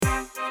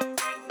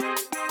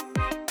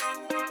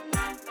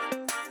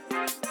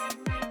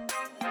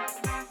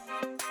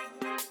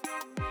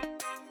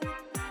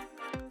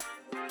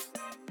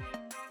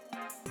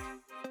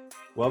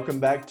Welcome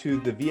back to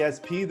the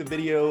VSP, the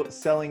Video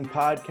Selling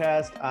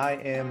Podcast. I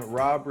am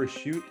Rob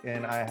Rashute,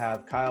 and I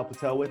have Kyle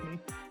Patel with me.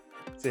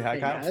 Say hi,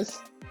 Hey Kyle. guys.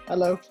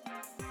 Hello.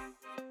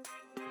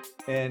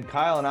 And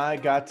Kyle and I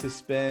got to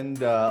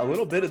spend a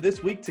little bit of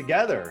this week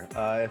together.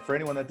 For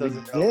anyone that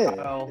doesn't know,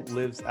 Kyle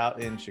lives out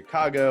in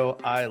Chicago.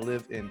 I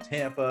live in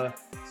Tampa.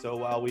 So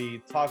while we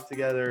talk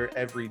together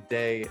every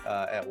day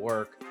at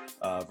work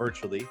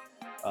virtually,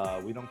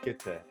 we don't get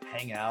to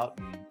hang out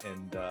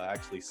and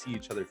actually see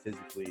each other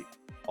physically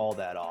all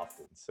that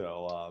often.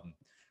 So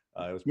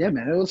it was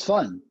man, it was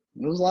fun.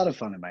 It was a lot of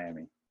fun in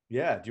Miami.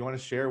 Yeah. Do you want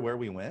to share where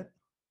we went?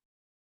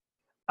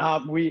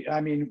 We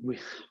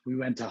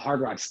went to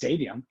Hard Rock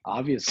Stadium,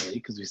 obviously,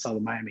 because we saw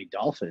the Miami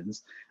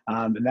Dolphins.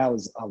 And that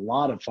was a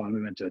lot of fun.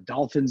 We went to a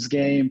Dolphins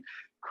game.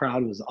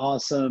 Crowd was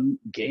awesome.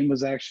 Game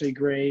was actually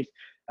great.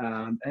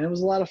 And it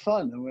was a lot of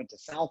fun. Then we went to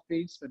South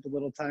Beach, spent a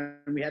little time.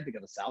 We had to go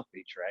to South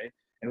Beach, right?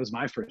 It was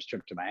my first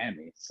trip to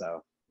Miami.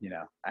 So,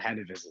 I had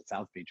to visit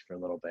South Beach for a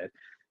little bit.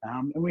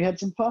 And we had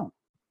some fun.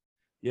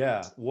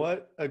 Yeah,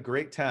 what a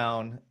great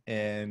town,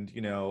 and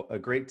a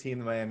great team,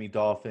 the Miami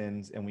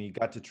Dolphins, and we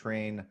got to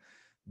train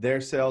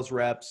their sales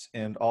reps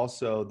and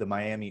also the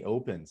Miami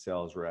Open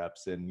sales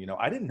reps. And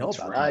I didn't know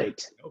about the Miami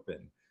Open.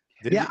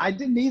 I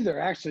didn't either,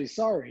 actually.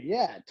 Sorry.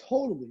 Yeah,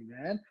 totally,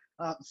 man.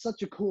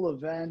 Such a cool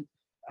event.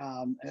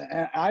 And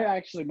I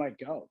actually might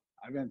go.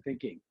 I've been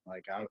thinking,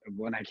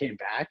 when I came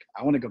back,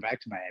 I want to go back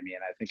to Miami,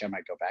 and I think I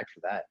might go back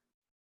for that.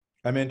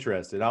 I'm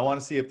interested. I want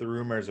to see if the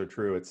rumors are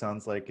true. It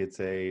sounds like it's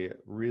a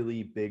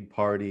really big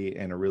party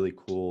and a really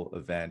cool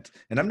event.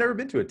 And I've never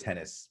been to a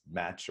tennis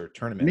match or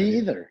tournament. Me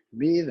either.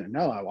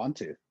 No, I want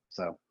to.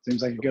 So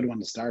seems like a good one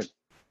to start.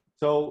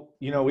 So,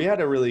 we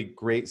had a really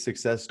great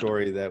success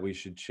story that we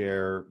should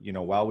share,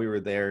 while we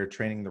were there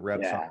training the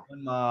reps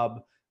on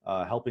OneMob,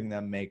 helping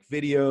them make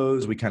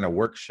videos. We kind of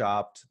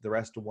workshopped the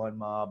rest of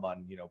OneMob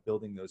on,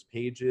 building those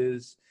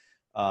pages.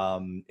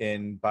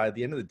 And by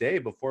the end of the day,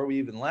 before we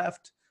even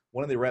left,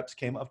 one of the reps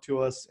came up to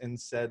us and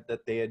said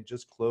that they had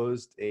just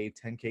closed a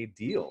 10K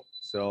deal.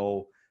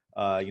 So,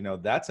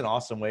 that's an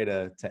awesome way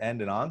to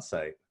end an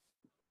onsite.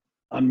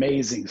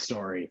 Amazing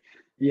story.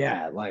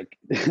 Yeah,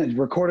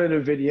 recorded a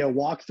video,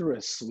 walked through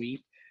a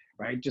suite,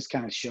 right? Just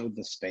kind of showed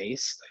the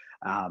space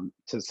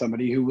to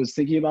somebody who was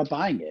thinking about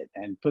buying it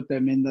and put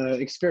them in the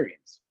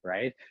experience,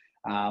 right?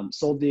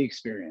 Sold the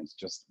experience.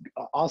 Just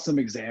awesome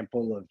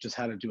example of just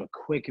how to do a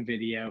quick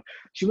video.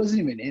 She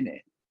wasn't even in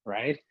it,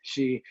 right?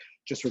 She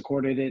just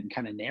recorded it and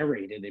kind of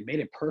narrated. It made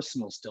it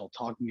personal, still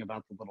talking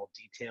about the little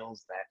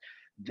details that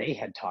they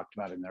had talked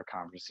about in their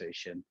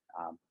conversation.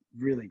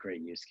 Really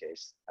great use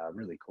case.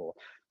 Really cool.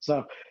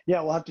 So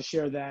yeah, we'll have to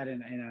share that,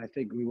 and I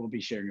think we will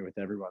be sharing it with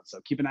everyone. So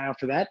keep an eye out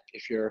for that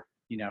if you're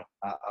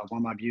a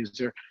OneMob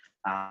user,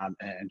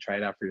 and try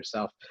it out for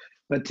yourself.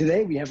 But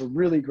today we have a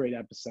really great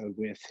episode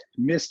with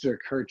Mr.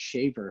 Kurt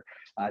Shaver,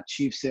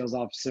 Chief Sales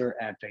Officer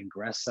at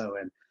Vengresso.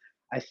 And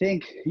I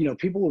think,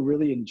 people will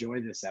really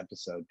enjoy this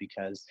episode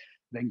because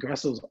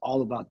Vengresso is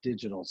all about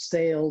digital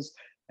sales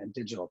and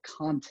digital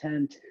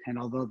content. And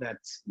although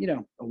that's,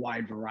 a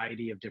wide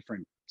variety of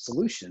different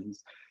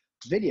solutions,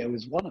 video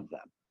is one of them.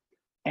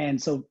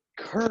 And so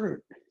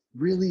Kurt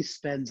really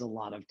spends a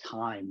lot of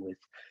time with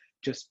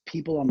just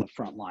people on the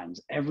front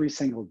lines every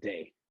single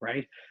day,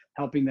 right?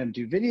 Helping them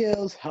do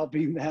videos,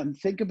 helping them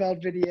think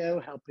about video,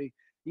 helping,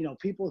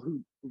 people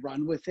who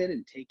run with it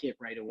and take it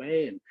right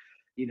away and,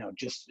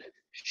 just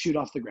shoot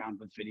off the ground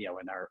with video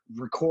and are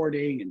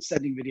recording and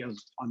sending videos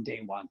on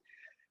day one.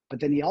 But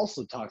then he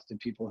also talks to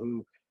people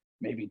who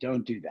maybe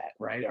don't do that,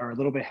 right? Are a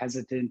little bit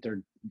hesitant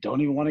or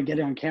don't even want to get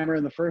on camera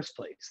in the first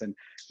place. And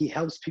he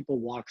helps people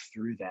walk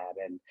through that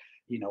and,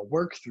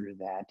 work through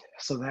that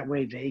so that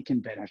way they can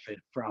benefit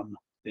from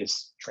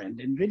this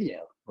trend in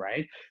video,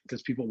 right?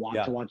 Because people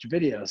want to watch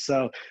videos.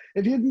 So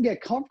if you can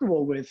get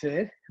comfortable with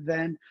it,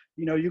 then,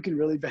 you can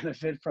really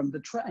benefit from the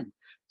trend.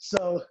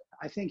 So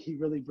I think he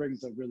really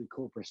brings a really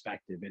cool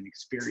perspective and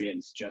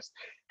experience, just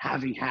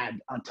having had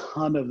a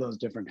ton of those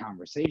different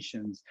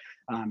conversations.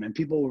 And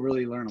people will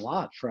really learn a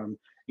lot from,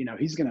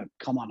 he's going to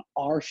come on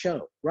our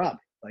show, Rob,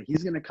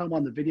 he's going to come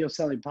on the Video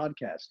Selling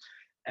Podcast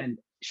and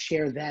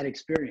share that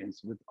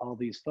experience with all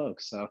these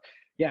folks. So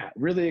yeah,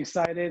 really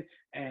excited.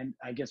 And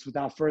I guess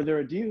without further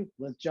ado,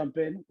 let's jump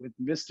in with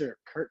Mr.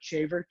 Kurt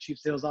Shaver, Chief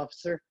Sales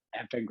Officer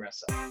at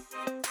Vengresso.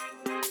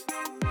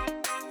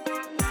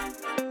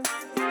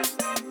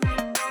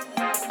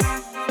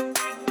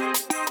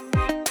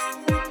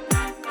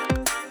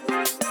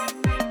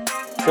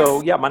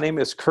 So yeah, my name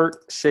is Kurt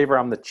Shaver.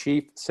 I'm the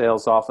Chief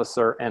Sales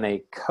Officer and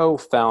a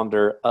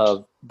co-founder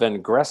of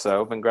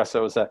Vengresso.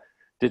 Vengresso is a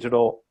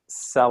digital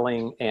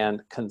selling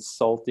and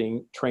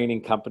consulting training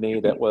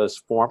company that was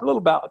formed a little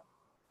about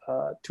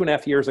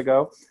 2.5 years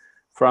ago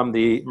from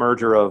the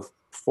merger of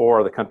 4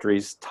 of the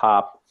country's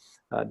top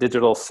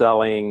digital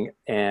selling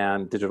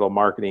and digital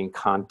marketing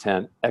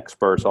content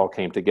experts all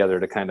came together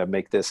to kind of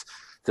make this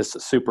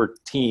super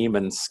team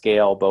and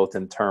scale, both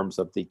in terms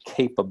of the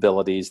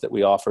capabilities that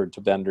we offered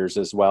to vendors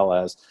as well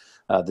as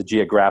the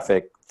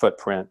geographic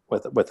footprint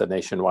with a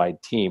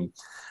nationwide team.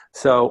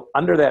 So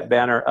under that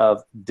banner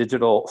of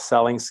digital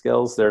selling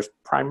skills, there's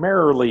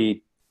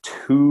primarily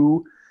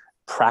two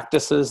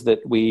practices that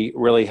we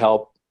really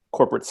help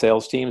corporate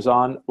sales teams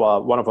on.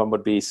 Well, one of them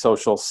would be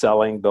social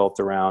selling, built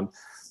around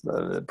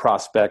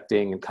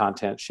prospecting and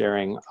content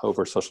sharing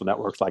over social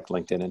networks like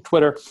LinkedIn and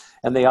Twitter.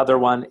 And the other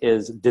one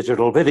is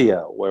digital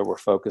video, where we're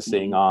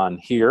focusing on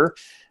here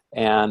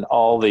and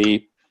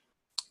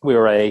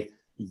we're a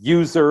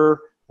user,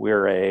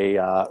 we're a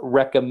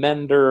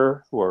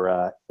recommender, we're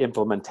a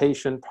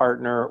implementation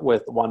partner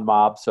with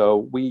OneMob.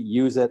 So we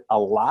use it a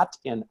lot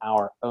in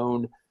our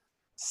own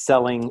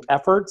selling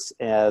efforts,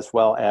 as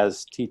well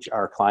as teach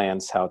our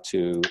clients how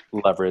to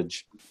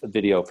leverage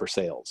video for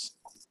sales.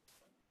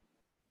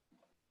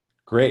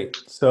 Great.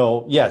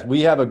 So yes,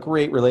 we have a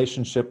great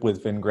relationship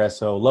with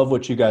Vengresso. Love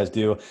what you guys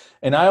do.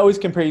 And I always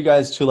compare you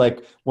guys to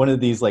like one of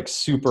these like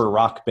super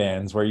rock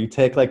bands where you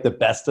take like the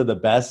best of the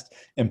best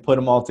and put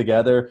them all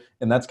together.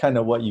 And that's kind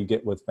of what you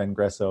get with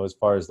Vengresso as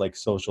far as like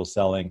social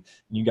selling.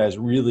 You guys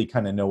really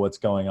kind of know what's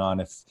going on.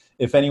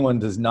 If anyone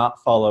does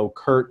not follow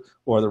Kurt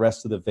or the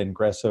rest of the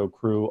Vengresso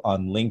crew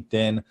on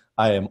LinkedIn,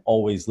 I am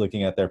always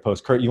looking at their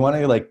posts. Kurt, you want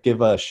to like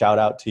give a shout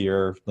out to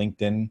your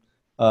LinkedIn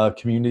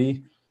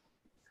community?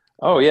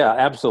 Oh yeah,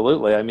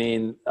 absolutely. I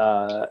mean,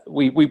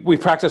 we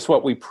practice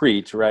what we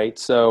preach, right?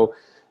 So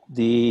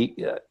the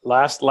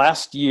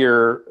last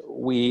year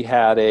we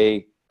had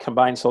a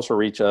combined social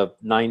reach of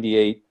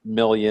 98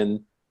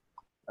 million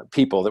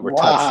people that were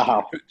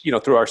touched,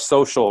 through our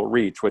social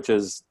reach, which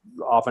is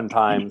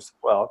oftentimes,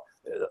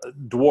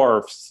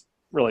 dwarfs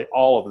really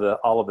all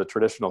of the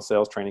traditional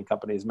sales training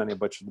companies, many of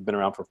which have been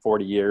around for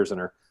 40 years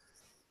and are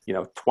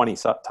 20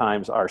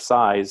 times our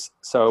size.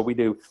 So we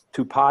do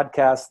 2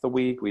 podcasts a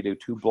week. We do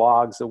 2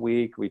 blogs a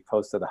week. We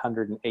posted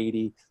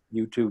 180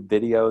 YouTube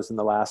videos in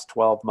the last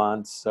 12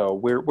 months. So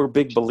we're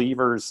big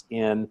believers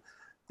in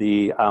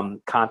the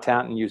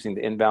content and using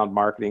the inbound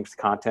marketing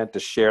content to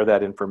share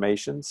that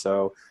information.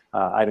 So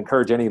I'd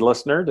encourage any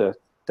listener to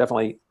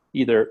definitely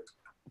either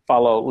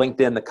follow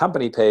LinkedIn, the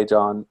company page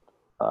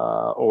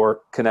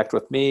or connect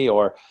with me,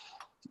 or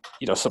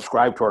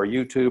subscribe to our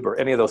YouTube or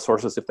any of those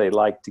sources if they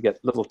like, to get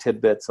little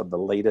tidbits of the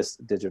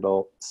latest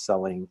digital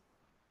selling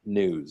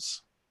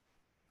news.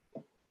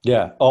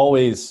 Yeah,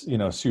 always,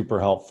 super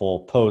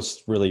helpful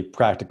posts, really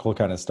practical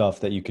kind of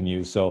stuff that you can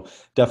use. So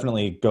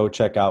definitely go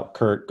check out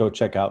Kurt, go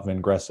check out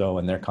Vengresso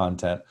and their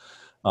content.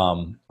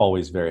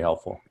 Always very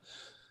helpful.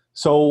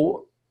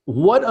 So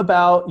what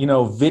about,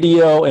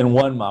 video and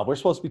OneMob? We're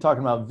supposed to be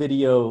talking about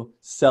video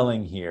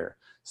selling here.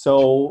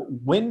 So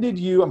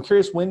I'm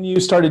curious when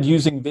you started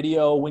using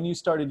video, when you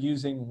started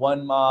using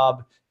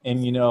OneMob,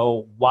 and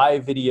why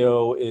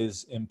video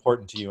is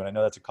important to you. And I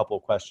know that's a couple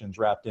of questions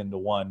wrapped into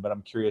one, but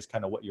I'm curious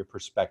kind of what your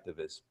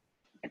perspective is.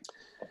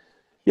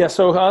 Yeah,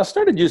 so I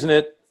started using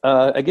it,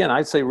 again,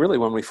 I'd say really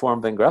when we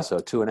formed Vengresso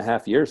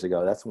 2.5 years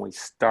ago. That's when we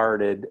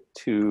started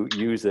to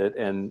use it.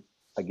 And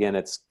again,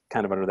 it's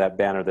kind of under that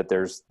banner that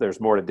there's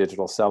more to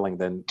digital selling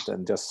than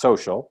just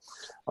social.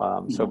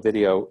 So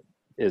video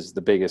is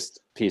the biggest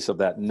piece of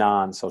that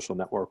non-social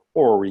network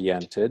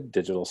oriented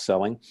digital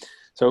selling.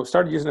 So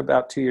started using it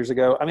about 2 years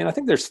ago. I mean, I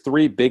think there's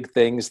 3 big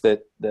things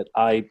that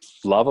I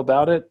love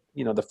about it.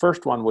 The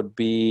first one would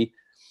be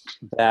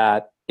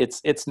that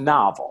it's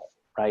novel,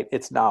 right?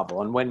 It's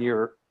novel. And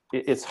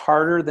it's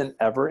harder than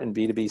ever in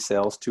B2B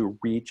sales to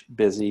reach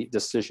busy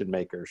decision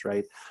makers,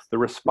 right? The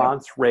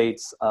response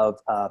rates of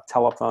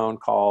telephone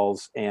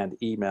calls and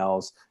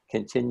emails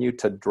continue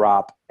to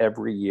drop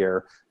every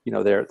year.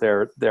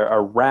 They're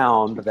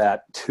around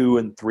that 2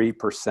 and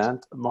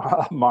 3%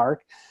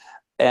 mark.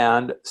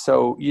 And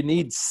so you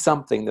need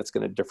something that's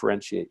going to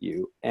differentiate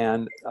you.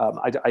 And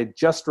I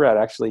just read,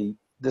 actually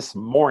this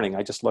morning,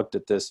 I just looked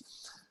at this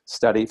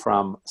study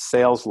from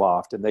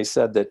SalesLoft, and they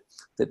said that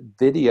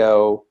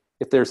video,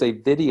 if there's a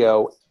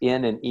video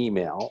in an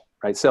email,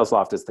 right?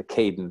 SalesLoft is the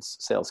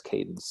sales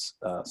cadence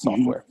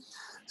software.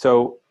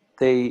 So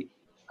they,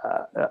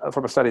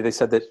 from a study, they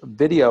said that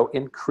video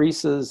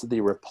increases the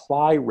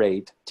reply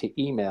rate to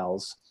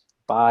emails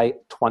by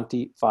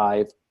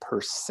 25%.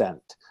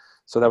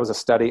 So that was a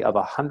study of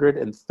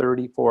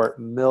 134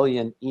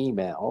 million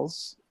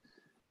emails,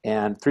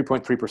 and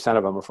 3.3%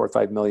 of them, or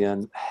 45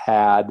 million,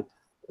 had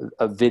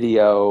a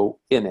video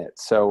in it.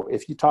 So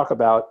if you talk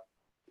about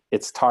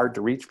it's hard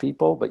to reach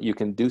people, but you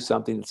can do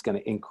something that's going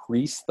to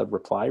increase the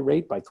reply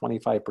rate by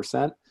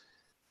 25%,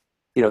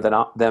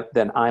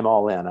 then I'm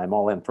all in. I'm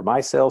all in for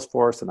my sales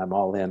force, and I'm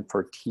all in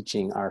for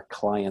teaching our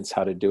clients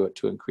how to do it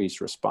to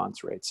increase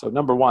response rates. So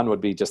number one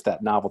would be just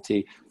that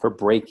novelty for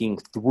breaking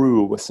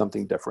through with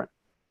something different.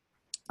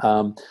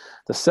 The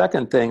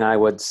second thing I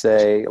would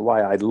say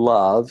why I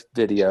love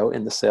video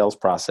in the sales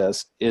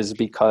process is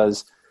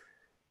because,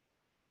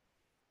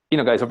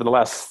 guys, over the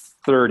last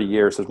 30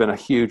 years, there's been a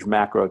huge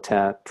macro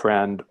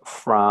trend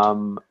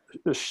from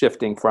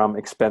shifting from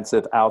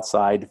expensive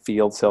outside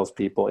field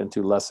salespeople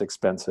into less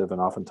expensive and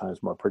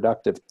oftentimes more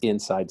productive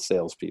inside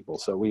salespeople.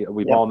 So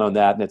we've all known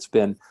that, and it's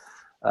been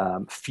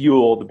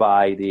fueled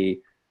by the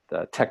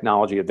the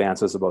technology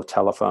advances of both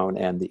telephone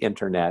and the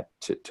internet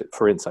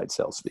for inside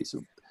sales fees.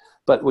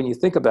 But when you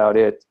think about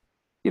it,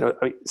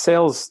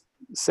 sales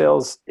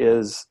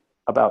is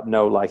about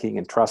know, liking,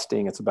 and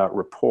trusting. It's about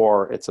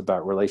rapport. It's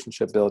about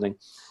relationship building.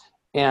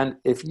 And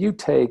if you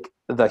take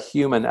the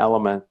human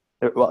element,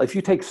 if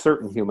you take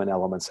certain human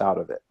elements out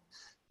of it,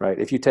 right?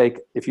 If you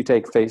take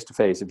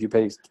face-to-face, if you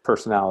take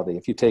personality,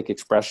 if you take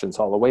expressions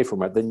all away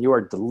from it, then you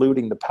are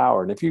diluting the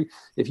power. And if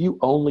you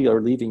only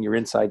are leaving your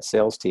inside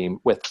sales team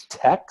with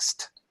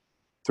text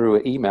through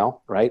an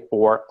email, right,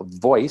 or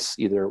voice,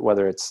 either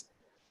whether it's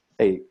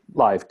a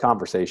live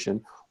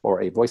conversation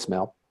or a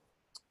voicemail,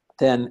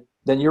 then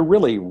you're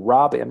really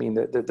robbing. I mean,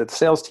 the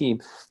sales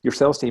team, your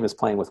sales team is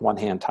playing with one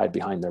hand tied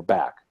behind their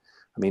back.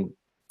 I mean,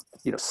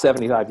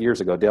 75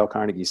 years ago, Dale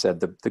Carnegie said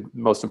the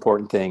most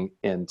important thing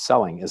in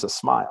selling is a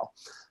smile.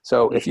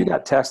 So if you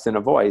got text and a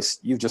voice,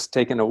 you've just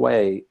taken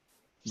away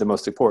the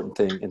most important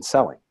thing in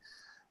selling.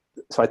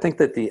 So I think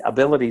that the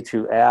ability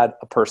to add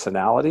a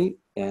personality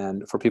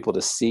and for people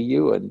to see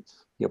you and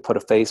put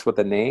a face with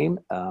a name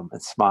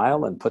and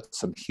smile and put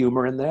some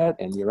humor in that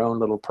and your own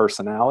little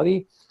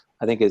personality,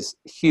 I think is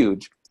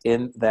huge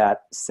in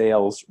that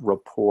sales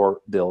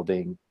rapport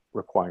building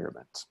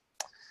requirement.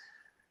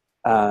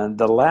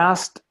 The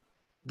last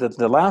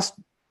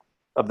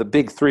of the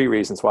big three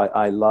reasons why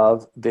I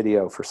love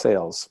video for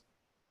sales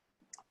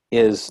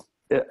is,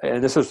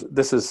 and this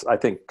is I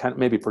think kind of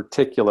maybe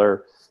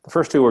particular. The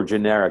first two are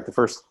generic.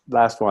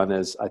 Last one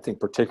is, I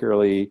think,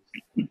 particularly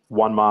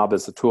OneMob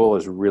as a tool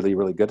is really,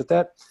 really good at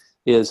that,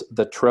 is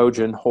the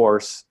Trojan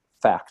horse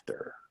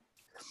factor.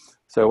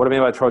 So what I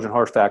mean by Trojan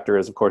horse factor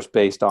is, of course,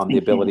 based on the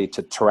ability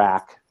to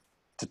track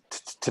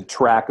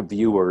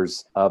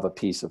viewers of a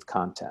piece of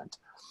content.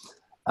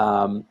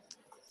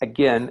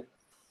 Again,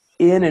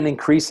 in an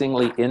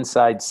increasingly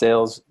inside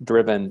sales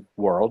driven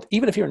world,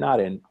 even if you're not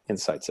in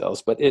inside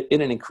sales, but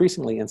in an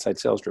increasingly inside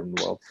sales driven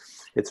world,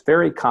 it's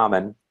very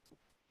common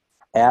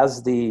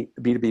as the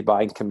B2B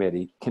buying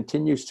committee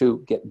continues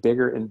to get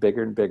bigger and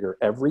bigger and bigger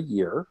every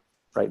year.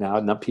 Right now,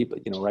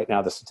 right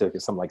now the statistic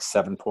is something like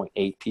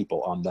 7.8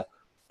 people on the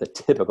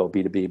typical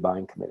B2B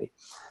buying committee.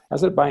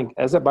 As that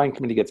buying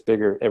committee gets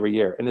bigger every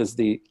year, and as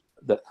the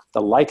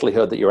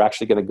likelihood that you're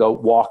actually going to go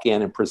walk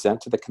in and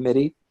present to the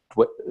committee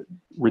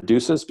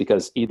reduces,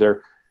 because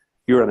either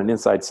you're on an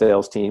inside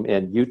sales team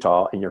in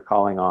Utah and you're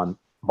calling on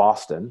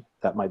Boston,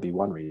 that might be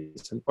one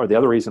reason, or the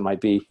other reason might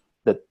be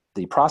that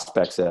the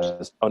prospect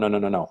says, oh,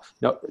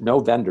 no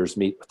vendors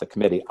meet with the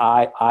committee.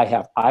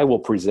 I will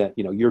present,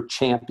 your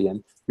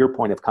champion, your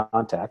point of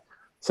contact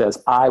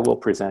says, I will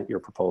present your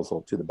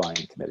proposal to the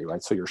buying committee,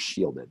 right? So you're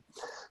shielded.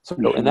 So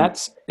in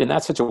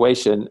that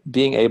situation,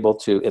 being able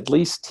to at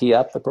least tee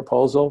up the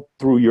proposal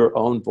through your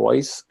own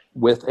voice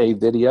with a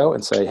video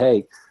and say,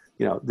 hey,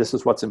 this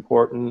is what's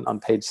important on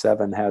page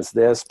 7 has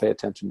this, pay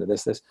attention to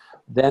this,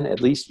 then at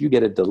least you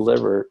get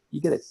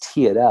to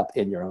tee it up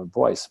in your own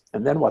voice.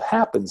 And then what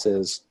happens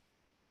is,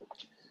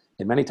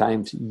 and many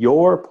times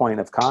your point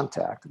of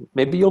contact,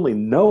 maybe you only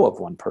know of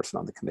one person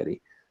on the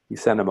committee, you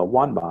send them a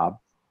OneMob,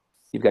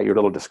 you've got your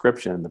little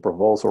description, the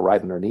proposal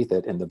right underneath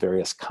it, and the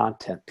various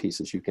content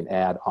pieces you can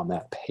add on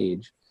that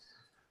page.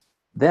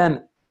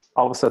 Then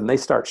all of a sudden they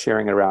start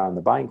sharing it around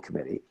the buying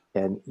committee,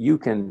 and you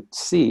can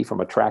see from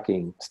a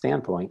tracking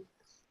standpoint,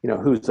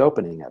 who's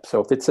opening up. So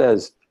if it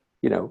says,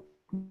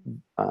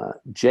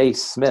 J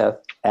Smith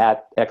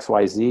at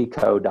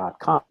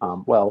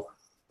xyzco.com, well,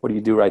 what do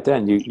you do right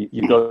then?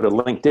 You go to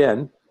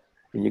LinkedIn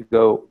and you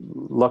go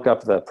look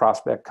up the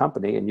prospect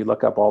company and you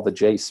look up all the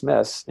J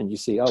Smiths and you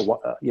see,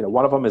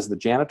 one of them is the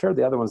janitor,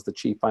 the other one's the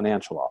chief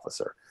financial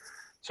officer.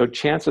 So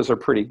chances are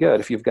pretty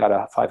good, if you've got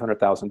a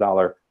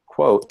 $500,000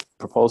 quote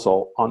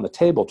proposal on the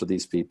table to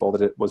these people,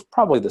 that it was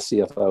probably the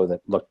CFO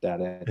that looked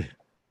at it.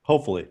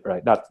 Hopefully.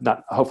 Right. Not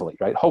hopefully,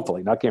 right?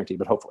 Hopefully, not guaranteed,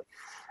 but hopefully.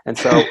 And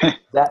so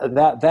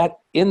that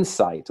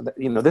insight,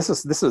 this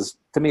is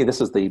to me, this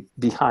is the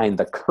behind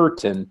the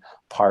curtain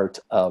part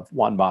of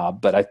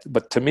OneMob,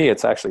 but to me,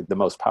 it's actually the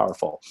most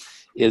powerful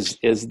is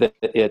that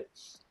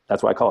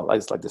that's why I call it,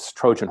 it's like this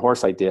Trojan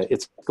horse idea.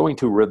 It's going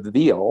to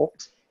reveal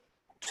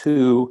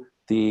to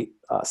the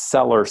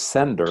seller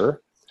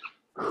sender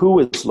who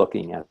is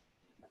looking at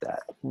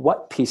that.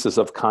 What pieces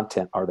of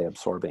content are they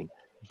absorbing?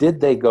 Did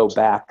they go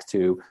back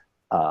to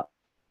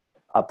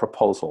a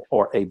proposal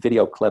or a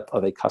video clip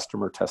of a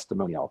customer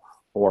testimonial,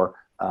 or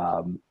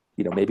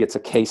maybe it's a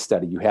case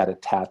study you had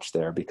attached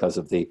there because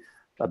of the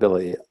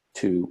ability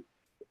to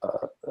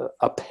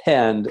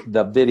append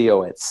the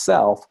video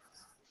itself.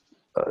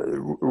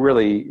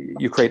 Really,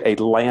 you create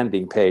a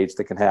landing page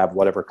that can have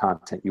whatever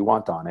content you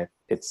want on it.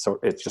 It's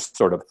just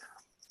sort of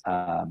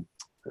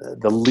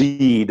the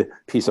lead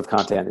piece of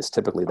content is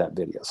typically that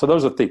video. So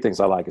those are the things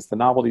I like. It's the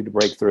novelty to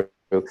break through.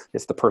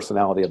 It's the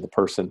personality of the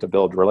person to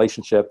build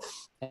relationship.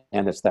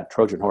 And it's that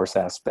Trojan horse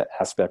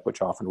aspect,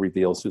 which often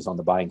reveals who's on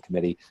the buying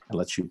committee and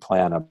lets you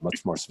plan a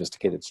much more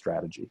sophisticated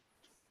strategy.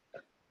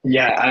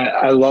 Yeah,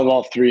 I love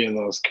all three of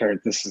those,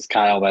 Kurt. This is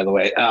Kyle, by the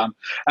way.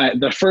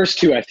 The first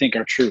two, I think,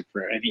 are true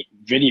for any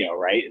video,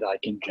 right? Like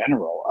in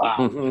general,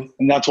 Mm-hmm.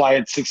 and that's why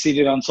it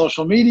succeeded on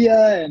social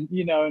media and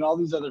and all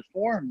these other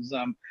forms.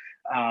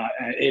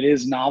 It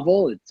is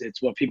novel.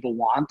 It's what people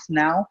want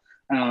now,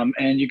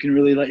 and you can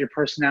really let your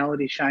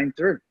personality shine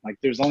through. Like,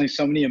 there's only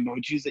so many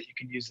emojis that you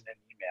can use in an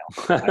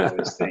email. I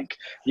always think,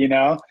 you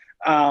know,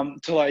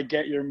 to like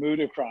get your mood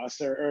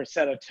across or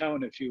set a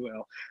tone, if you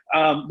will.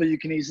 But you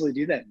can easily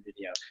do that in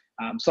video.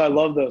 So I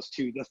love those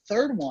two. The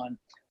third one,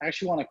 I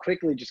actually want to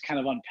quickly just kind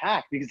of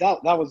unpack, because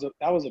that was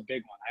a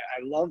big one.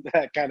 I love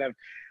that kind of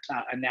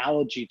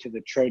analogy to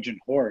the Trojan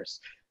horse.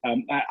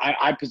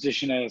 I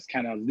position it as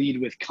kind of lead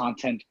with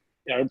content,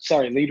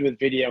 lead with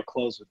video,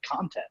 close with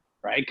content,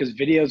 right? Because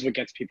video is what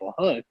gets people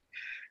hooked,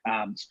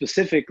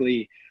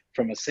 specifically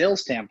from a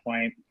sales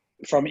standpoint,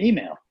 from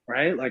email,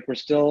 right? Like, we're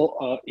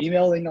still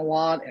emailing a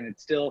lot, and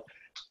it's still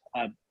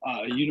a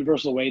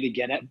universal way to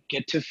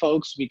get to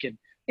folks. We can,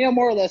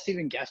 more or less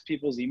even guess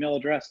people's email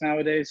address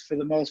nowadays for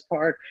the most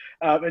part,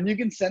 and you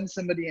can send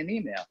somebody an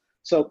email.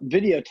 So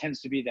video tends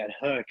to be that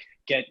hook,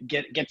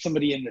 get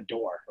somebody in the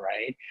door,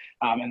 right?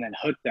 And then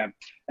hook them,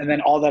 and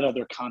then all that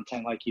other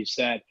content, like you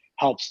said,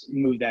 helps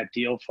move that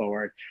deal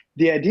forward.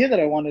 The idea that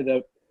I wanted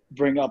to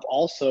bring up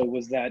also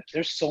was that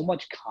there's so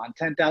much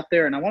content out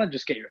there, and I want to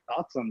just get your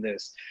thoughts on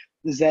this,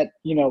 is that,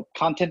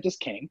 content is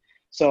king.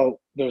 So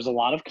there's a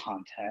lot of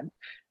content.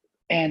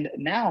 And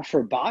now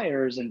for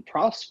buyers and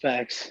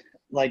prospects,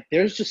 like,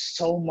 there's just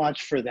so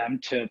much for them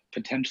to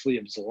potentially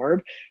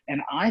absorb.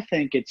 And I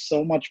think it's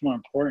so much more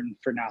important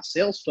for now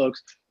sales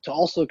folks to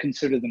also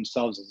consider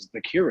themselves as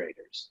the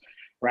curators,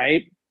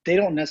 right? They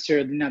don't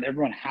necessarily, not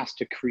everyone has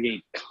to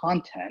create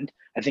content.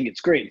 I think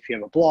it's great if you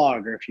have a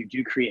blog or if you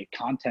do create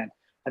content.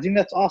 I think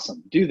that's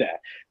awesome. Do that.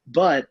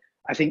 But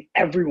I think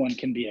everyone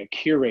can be a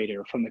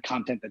curator from the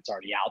content that's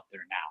already out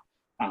there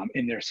now,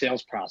 in their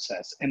sales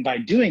process. And by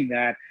doing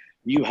that,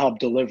 you help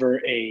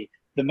deliver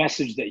the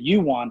message that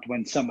you want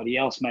when somebody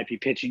else might be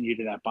pitching you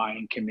to that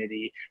buying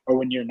committee, or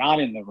when you're not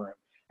in the room.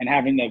 And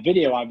having that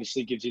video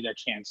obviously gives you that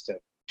chance to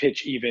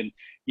pitch even,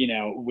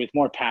 with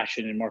more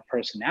passion and more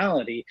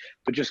personality,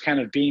 but just kind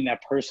of being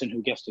that person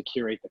who gets to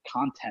curate the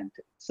content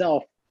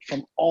itself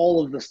from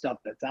all of the stuff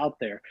that's out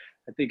there,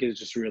 I think is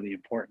just really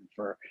important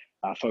for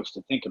folks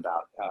to think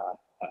about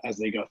as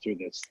they go through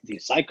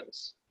these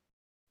cycles.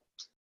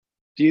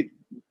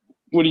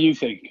 What do you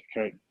think,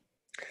 Kurt?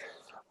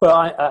 Well,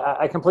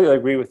 I completely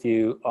agree with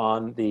you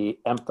on the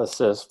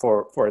emphasis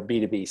for a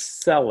B2B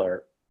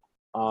seller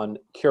on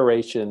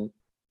curation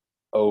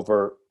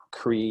over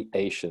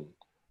creation.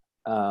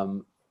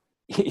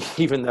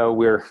 Even though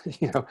we're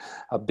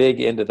a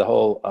big into the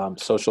whole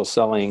social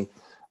selling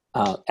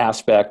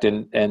aspect,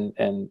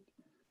 and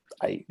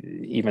I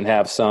even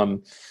have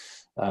some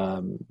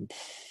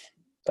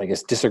I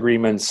guess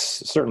disagreements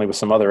certainly with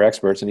some other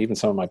experts and even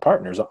some of my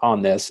partners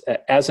on this.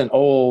 As an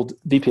old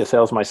VP of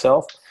sales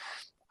myself,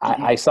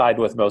 I side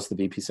with most of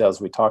the VP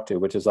sales we talk to,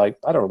 which is like,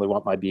 I don't really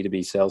want my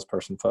B2B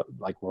salesperson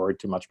like worried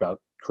too much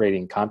about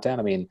creating content.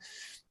 I mean,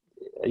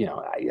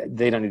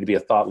 they don't need to be a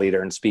thought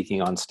leader and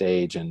speaking on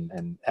stage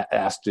and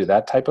asked to do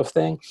that type of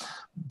thing.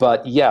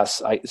 But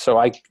yes,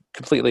 I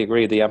completely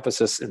agree. The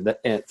emphasis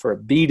for a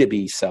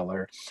B2B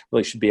seller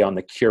really should be on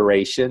the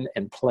curation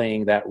and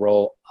playing that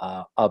role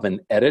of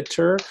an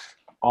editor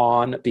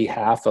on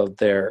behalf of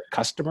their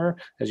customer.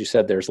 As you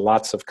said, there's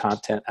lots of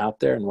content out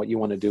there, and what you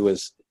want to do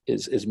is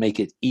make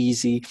it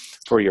easy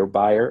for your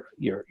buyer,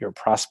 your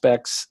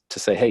prospects, to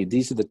say, hey,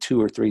 these are the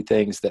 2 or 3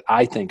 things that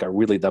I think are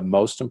really the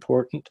most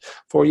important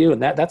for you.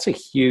 And that's a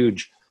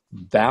huge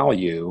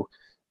value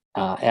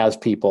as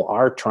people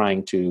are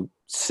trying to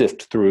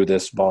sift through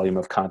this volume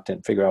of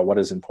content, figure out what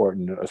is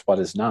important and what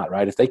is not,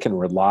 right? If they can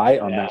rely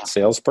on that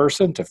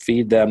salesperson to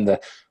feed them the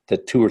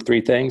 2 or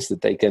 3 things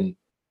that they can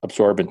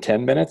absorb in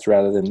 10 minutes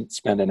rather than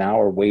spend an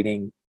hour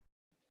waiting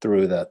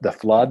through the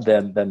flood,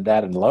 then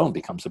that alone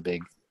becomes a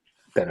big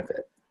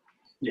benefit.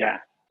 Yeah,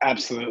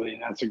 absolutely.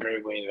 And that's a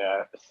great way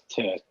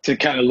to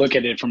kind of look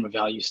at it from a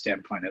value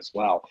standpoint as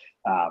well.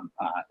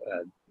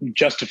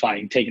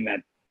 Justifying taking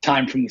that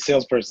time from the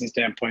salesperson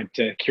standpoint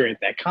to curate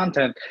that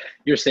content,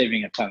 you're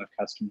saving a ton of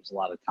customers a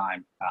lot of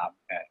time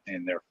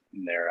in their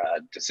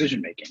decision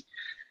making.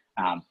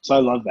 So I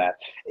love that.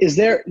 Is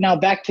there, now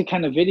back to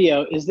kind of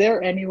video, is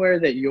there anywhere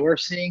that you're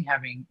seeing,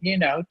 having,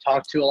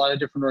 talked to a lot of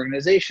different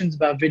organizations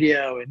about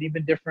video and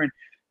even different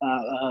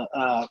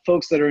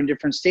folks that are in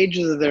different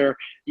stages of their,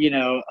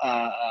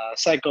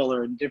 cycle,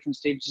 or in different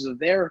stages of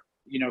their,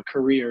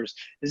 careers,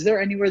 is there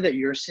anywhere that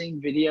you're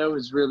seeing video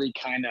is really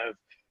kind of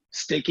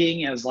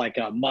sticking as like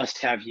a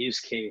must-have use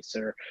case,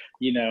 or,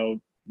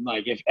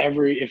 like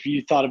if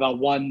you thought about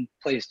one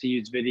place to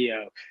use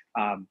video,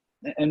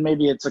 and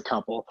maybe it's a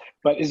couple,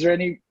 but is there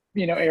any,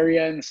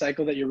 area in the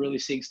cycle that you're really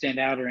seeing stand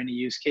out, or any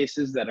use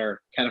cases that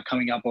are kind of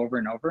coming up over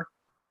and over?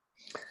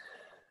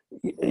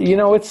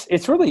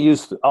 It's really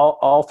used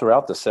all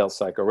throughout the sales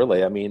cycle,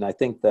 really. I mean, I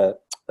think that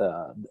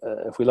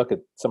if we look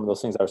at some of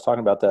those things I was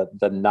talking about,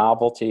 the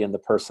novelty and the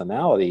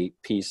personality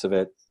piece of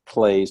it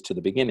plays to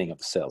the beginning of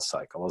the sales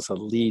cycle. It's a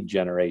lead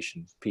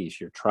generation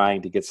piece. You're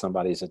trying to get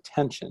somebody's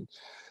attention.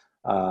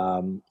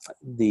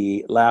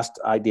 The last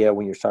idea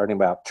when you're starting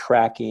about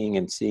tracking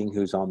and seeing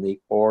who's on the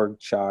org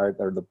chart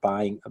or the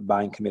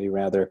buying committee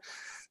rather,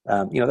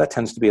 that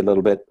tends to be a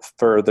little bit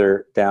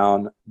further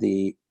down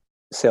the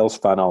sales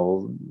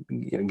funnel,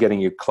 getting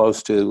you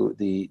close to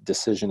the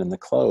decision and the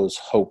close,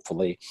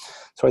 hopefully.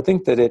 So I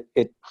think that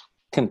it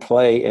can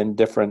play in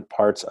different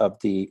parts of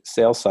the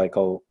sales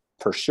cycle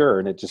for sure.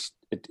 And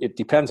it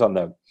depends on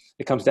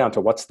it comes down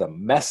to what's the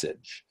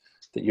message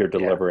that you're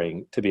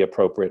delivering to be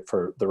appropriate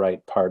for the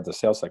right part of the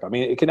sales cycle. I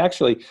mean, it can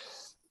actually,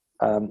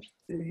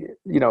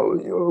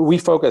 we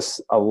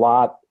focus a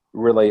lot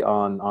really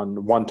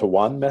on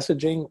one-to-one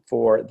messaging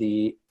for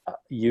the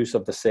use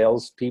of the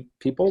sales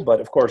people. But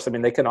of course, I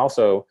mean, they can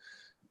also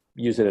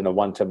use it in a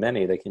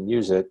one-to-many. They can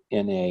use it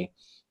in a,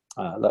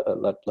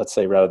 let's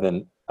say, rather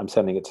than I'm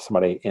sending it to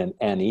somebody in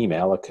an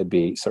email, it could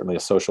be certainly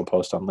a social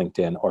post on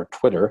LinkedIn or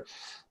Twitter.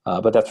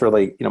 But that's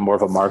really, more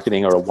of a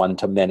marketing or a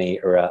one-to-many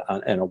or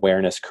an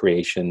awareness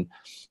creation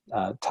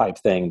type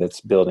thing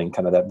that's building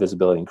kind of that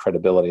visibility and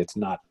credibility. It's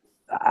not,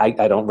 I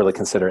don't really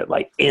consider it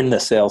like in the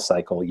sales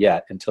cycle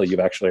yet until you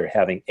actually are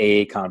having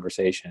a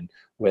conversation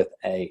with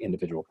a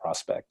individual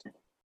prospect.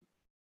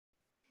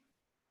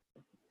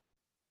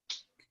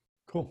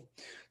 Cool.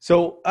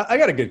 So I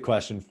got a good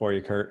question for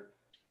you, Kurt.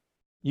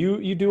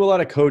 You do a lot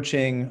of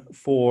coaching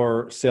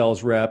for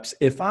sales reps.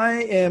 If I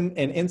am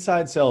an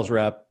inside sales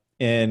rep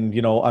and,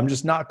 I'm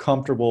just not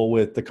comfortable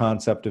with the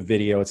concept of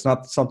video, it's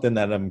not something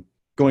that I'm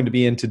going to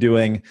be into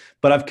doing,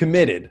 but I've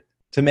committed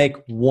to make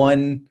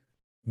one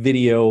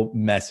video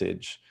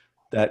message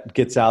that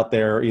gets out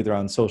there either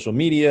on social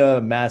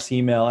media, mass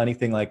email,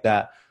 anything like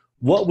that.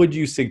 What would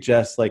you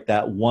suggest like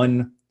that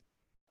one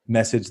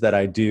message that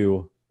I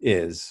do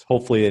is?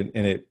 Hopefully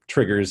it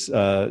triggers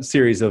a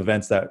series of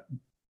events that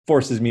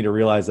forces me to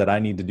realize that I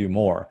need to do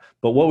more.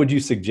 But what would you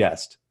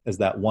suggest as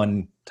that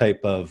one type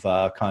of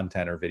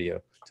content or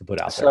video to put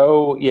out there?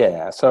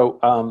 So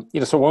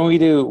when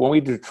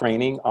we do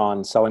training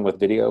on selling with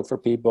video for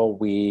people,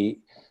 we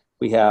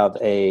have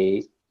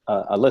a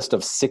list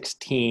of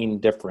 16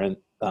 different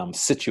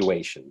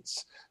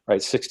situations,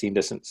 right? 16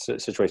 different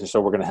situations. So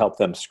we're going to help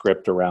them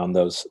script around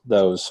those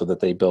so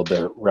that they build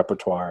their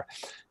repertoire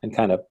and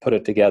kind of put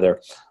it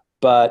together.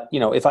 But,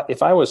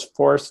 if I was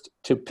forced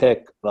to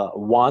pick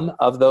one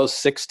of those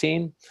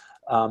 16,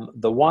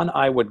 the one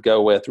I would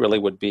go with really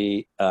would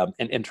be an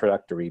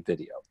introductory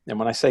video. And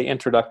when I say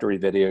introductory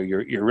video,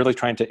 you're really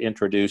trying to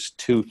introduce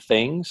two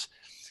things.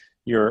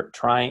 You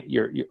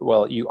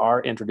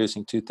are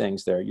introducing two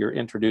things there. You're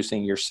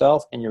introducing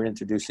yourself and you're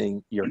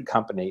introducing your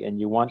company. And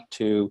you want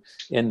to,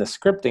 in the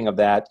scripting of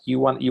that, you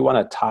want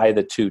to tie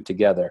the two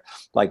together.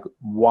 Like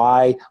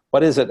what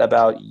is it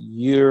about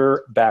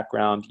your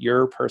background,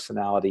 your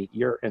personality,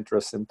 your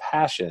interests and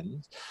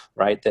passions,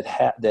 right?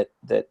 That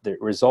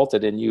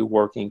resulted in you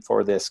working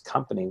for this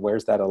company.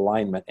 Where's that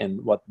alignment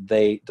in what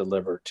they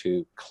deliver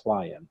to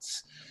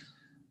clients?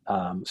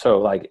 So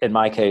like in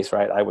my case,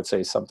 right, I would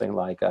say something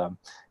like,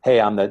 hey,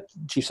 I'm the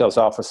chief sales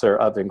officer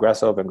of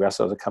Vengresso.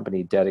 Vengresso is a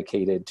company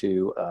dedicated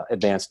to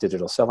advanced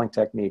digital selling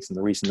techniques. And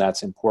the reason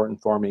that's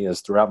important for me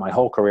is throughout my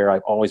whole career,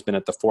 I've always been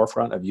at the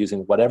forefront of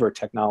using whatever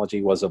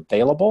technology was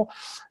available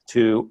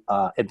to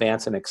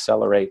advance and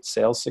accelerate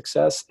sales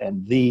success.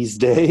 And these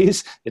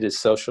days, it is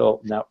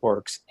social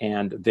networks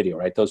and video,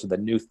 right? Those are the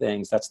new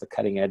things. That's the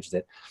cutting edge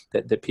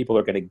that people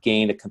are going to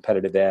gain a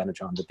competitive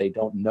advantage on that they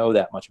don't know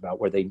that much about,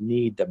 where they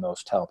need the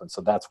most help. And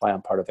so that's why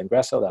I'm part of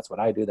Vengresso. That's what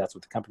I do. That's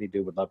what the company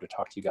do. Would love to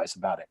talk to you guys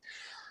about it.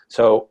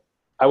 So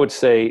I would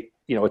say,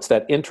 it's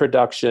that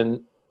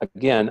introduction,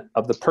 again,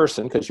 of the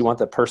person, because you want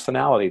the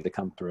personality to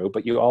come through,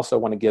 but you also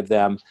want to give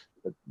them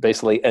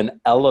basically an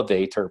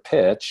elevator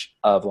pitch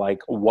of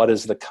like, what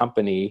does the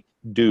company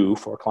do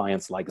for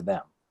clients like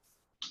them?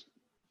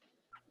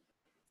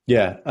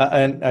 Yeah,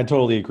 and I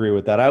totally agree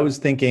with that. I was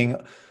thinking,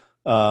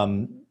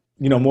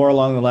 more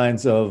along the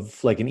lines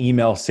of like an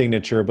email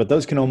signature, but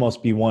those can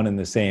almost be one and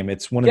the same.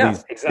 It's one of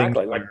these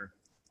exactly. things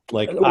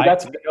like I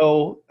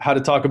know how to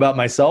talk about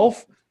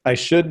myself. I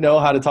should know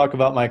how to talk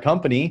about my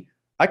company.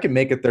 I can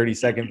make a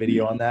 30-second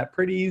video on that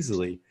pretty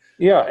easily.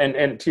 Yeah,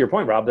 and to your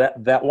point, Rob,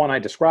 that one I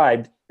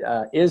described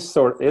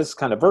is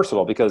kind of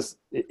versatile because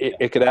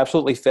it could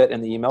absolutely fit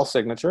in the email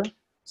signature.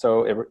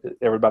 So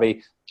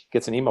everybody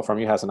gets an email from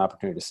you, has an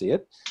opportunity to see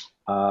it.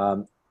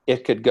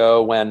 It could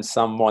go when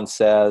someone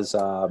says,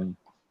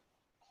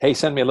 hey,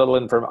 send me a little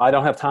information. I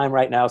don't have time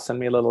right now. Send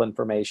me a little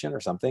information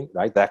or something,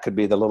 right? That could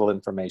be the little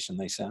information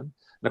they send.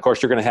 And of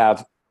course, you're going to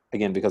have,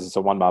 again, because it's a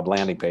OneMob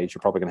landing page,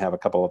 you're probably going to have a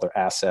couple other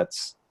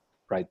assets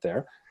right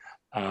there.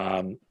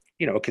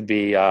 It could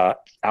be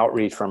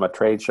outreach from a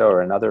trade show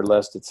or another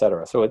list, et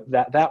cetera. So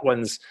that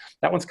one's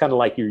kind of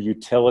like your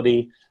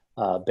utility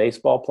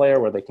baseball player,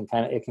 where it can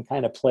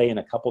kind of play in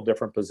a couple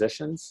different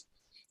positions.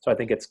 So I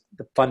think it's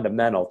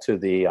fundamental to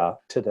the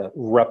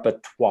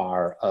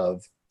repertoire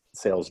of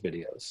sales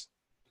videos.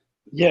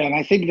 Yeah, and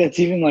I think that's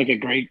even like a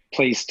great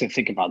place to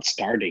think about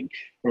starting,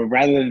 or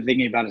rather than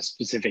thinking about a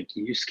specific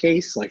use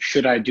case, like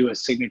should I do a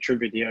signature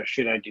video?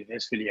 Should I do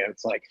this video?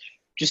 It's like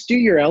just do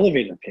your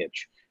elevator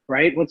pitch,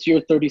 right? What's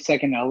your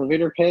 30-second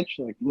elevator pitch?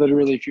 Like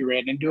literally, if you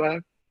ran into a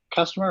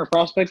customer or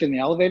prospect in the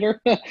elevator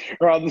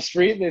or on the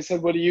street, they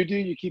said, "What do?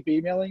 You keep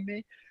emailing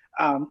me."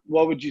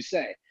 What would you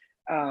say?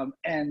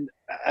 And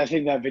I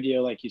think that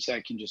video, like you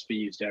said, can just be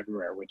used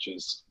everywhere, which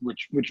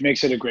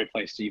makes it a great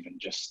place to even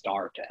just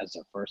start as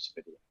a first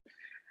video.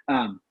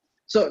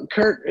 So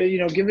Kurt,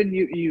 given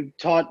you've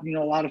taught, a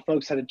lot of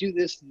folks how to do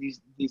this,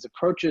 these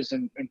approaches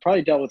and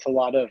probably dealt with a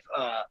lot of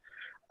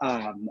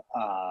um,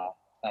 uh,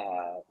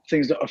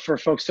 things for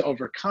folks to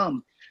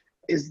overcome,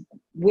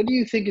 what do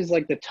you think is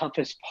like the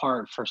toughest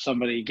part for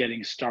somebody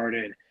getting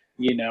started,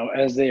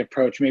 as they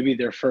approach maybe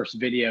their first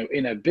video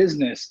in a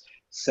business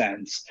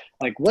sense?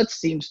 Like what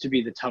seems to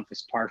be the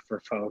toughest part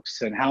for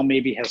folks, and how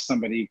maybe has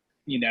somebody,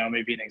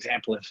 maybe an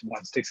example, if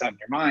one sticks out in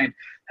your mind,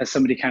 has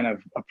somebody kind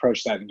of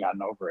approached that and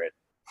gotten over it?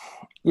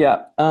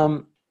 Yeah.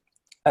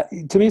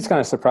 To me, it's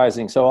kind of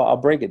surprising. So I'll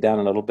break it down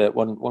a little bit.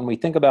 When we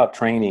think about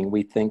training,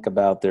 we think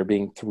about there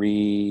being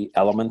three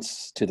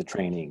elements to the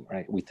training,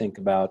 right? We think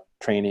about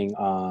training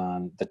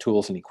on the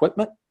tools and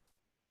equipment,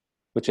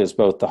 which is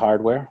both the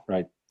hardware,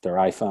 right? Their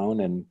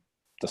iPhone, and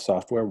the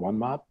software,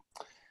 OneMob.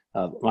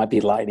 Might be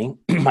lighting,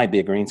 might be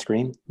a green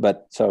screen.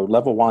 But so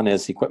level one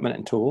is equipment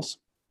and tools.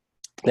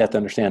 They have to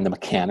understand the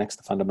mechanics,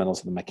 the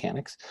fundamentals of the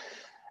mechanics.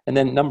 And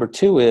then number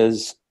two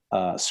is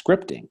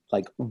scripting.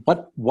 Like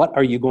what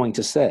are you going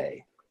to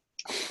say?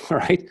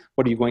 Right?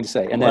 What are you going to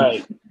say? And then,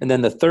 right. And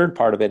then the third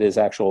part of it is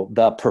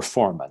the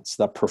performance.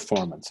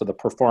 So the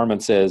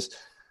performance is,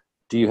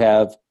 do you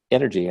have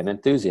energy and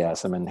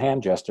enthusiasm and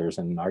hand gestures,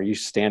 and are you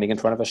standing in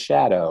front of a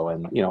shadow,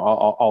 and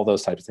all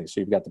those types of things. So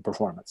you've got the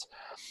performance.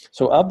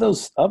 So of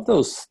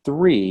those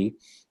three,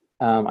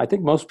 I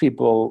think most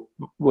people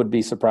would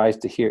be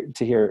surprised to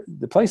hear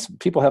the place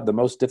people have the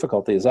most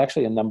difficulty is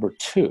actually in number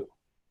two.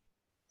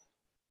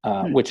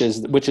 Which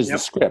is yep. The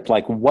script.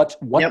 Like what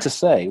yep. to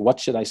say? What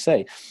should I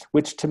say?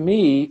 Which to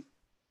me,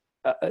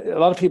 a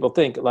lot of people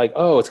think like,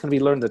 oh, it's going to be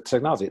learn the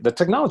technology. The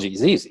technology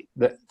is easy.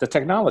 The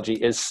technology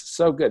is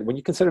so good when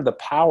you consider the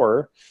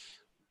power,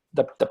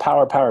 the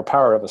power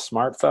of a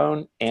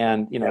smartphone,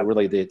 and yep.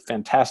 really the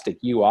fantastic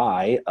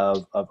UI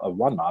of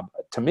OneMob.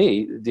 To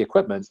me, the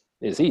equipment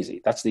is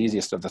easy. That's the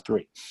easiest of the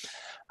three.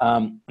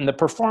 And the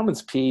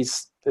performance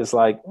piece is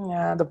like,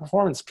 the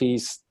performance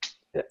piece.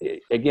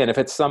 Again, if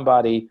it's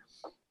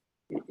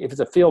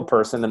a field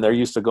person and they're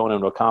used to going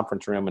into a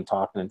conference room and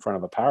talking in front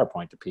of a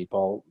PowerPoint to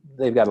people,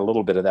 they've got a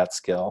little bit of that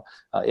skill.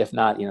 If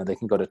not, they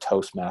can go to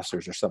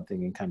Toastmasters or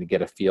something and kind of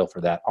get a feel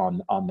for that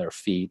on their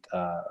feet,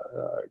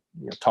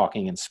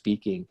 talking and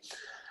speaking.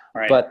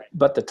 Right.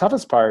 But the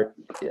toughest part,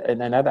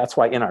 and that's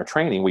why in our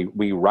training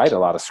we write a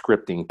lot of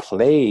scripting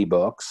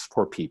playbooks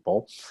for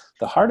people.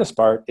 The hardest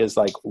part is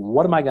like,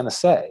 what am I going to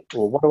say?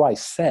 Well, what do I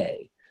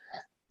say?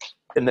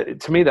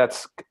 And to me,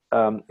 that's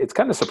it's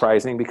kind of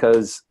surprising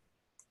because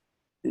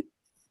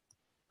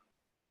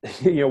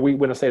we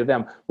want to say to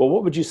them, well,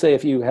 what would you say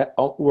if you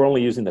were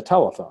only using the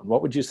telephone?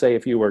 What would you say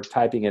if you were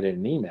typing it in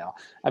an email?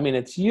 I mean,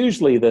 it's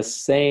usually the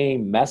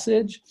same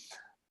message,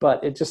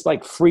 but it just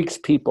like freaks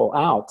people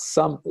out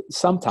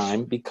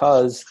sometime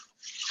because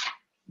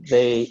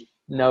they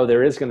know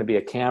there is going to be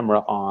a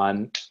camera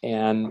on,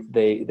 and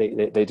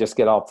they just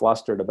get all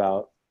flustered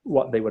about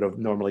what they would have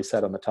normally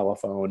said on the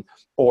telephone,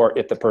 or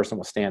if the person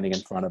was standing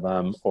in front of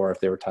them, or if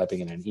they were typing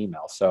in an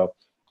email. So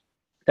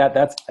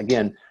that's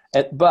again.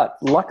 But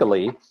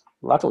luckily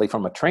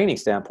from a training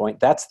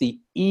standpoint, that's the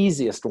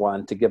easiest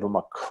one to give them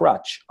a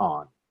crutch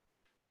on,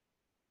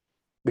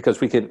 because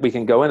we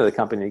can go into the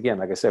company again.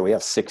 Like I said, we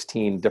have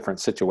 16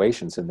 different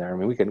situations in there. I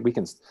mean, we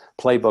can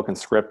playbook and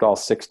script all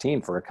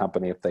 16 for a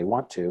company if they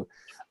want to,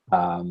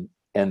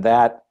 and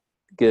that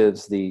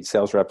gives the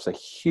sales reps a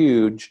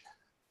huge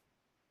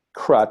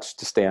crutch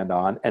to stand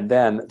on, and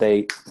then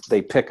they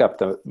pick up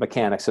the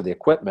mechanics of the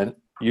equipment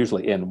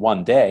usually in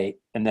one day,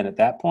 and then at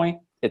that point,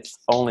 it's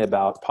only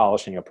about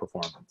polishing a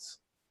performance.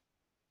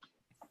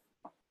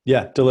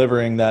 Yeah,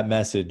 delivering that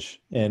message.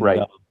 And,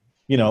 right.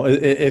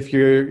 If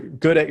you're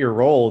good at your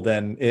role,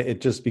 then it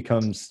just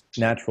becomes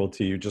natural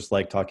to you, just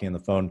like talking on the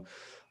phone.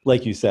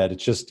 Like you said,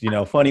 it's just,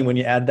 funny when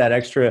you add that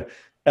extra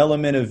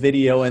element of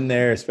video in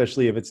there,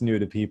 especially if it's new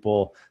to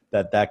people,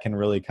 that can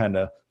really kind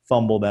of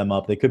fumble them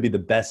up. They could be the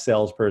best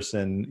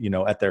salesperson,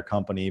 at their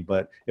company,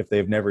 but if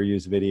they've never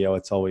used video,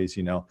 it's always,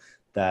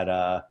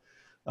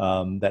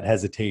 that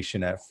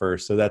hesitation at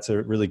first. So that's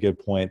a really good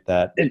point.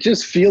 That it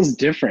just feels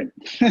different.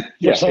 Yeah,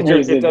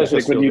 it does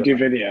like when you do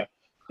video.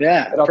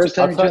 Yeah, first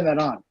time you turn that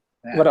on.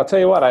 Yeah. But I'll tell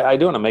you what, I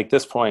do want to make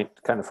this point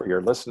kind of for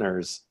your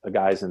listeners,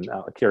 guys, and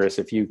curious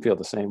if you feel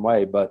the same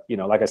way. But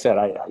like I said,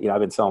 I've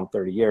been selling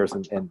 30 years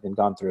and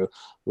gone through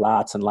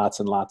lots and lots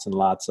and lots and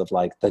lots of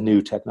like the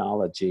new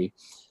technology.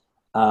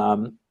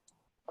 I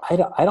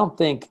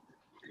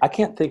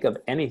can't think of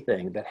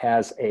anything that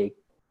has a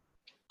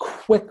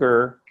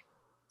quicker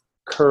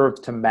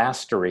curve to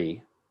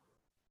mastery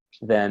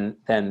than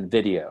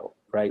video,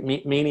 right?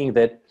 Meaning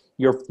that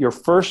your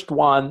first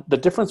one, the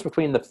difference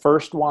between the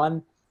first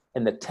one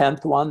and the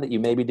 10th one that you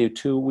maybe do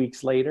 2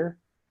 weeks later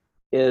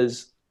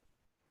is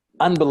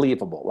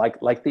unbelievable.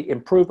 Like the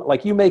improvement,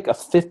 like you make a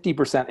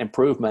 50%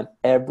 improvement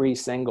every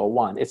single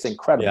one. It's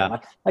incredible. Yeah.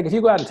 Like if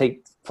you go out and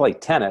play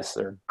tennis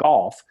or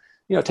golf,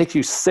 it takes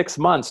you 6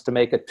 months to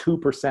make a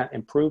 2%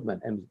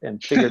 improvement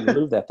and figure to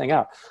move that thing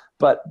out.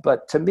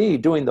 But to me,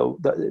 doing the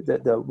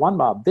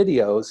OneMob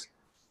videos,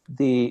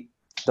 the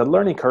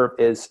learning curve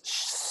is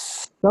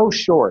so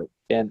short,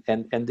 and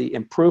the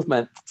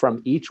improvement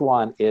from each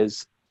one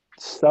is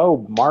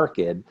so marked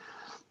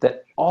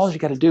that all you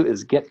got to do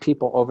is get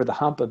people over the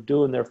hump of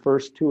doing their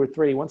first 2 or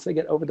 3. Once they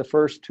get over the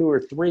first 2 or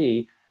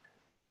 3,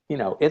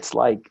 it's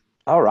like,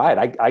 all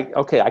right,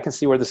 I can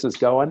see where this is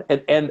going.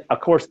 And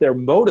of course they're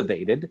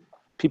motivated.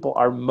 People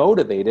are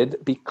motivated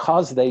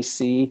because they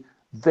see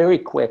very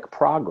quick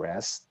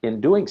progress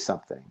in doing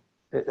something.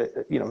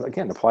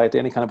 Again, apply it to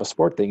any kind of a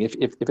sport thing. If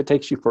it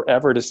takes you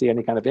forever to see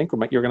any kind of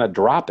increment, you're going to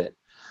drop it.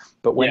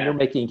 But when you're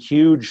making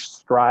huge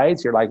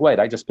strides, you're like, wait,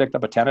 I just picked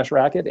up a tennis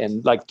racket,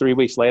 and like 3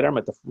 weeks later, I'm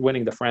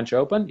winning the French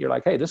Open. You're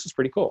like, hey, this is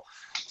pretty cool.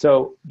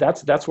 So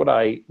that's what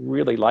I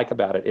really like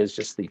about it, is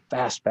just the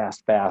fast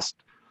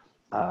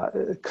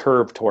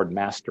curve toward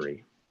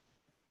mastery.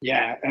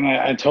 Yeah, and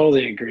I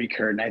totally agree,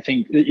 Kurt. And I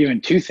think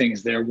even 2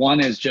 things there. One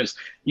is just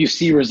you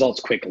see results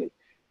quickly,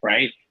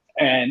 right?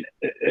 And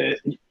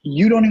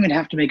you don't even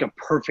have to make a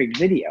perfect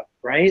video,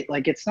 right?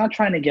 Like, it's not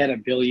trying to get a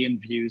billion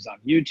views on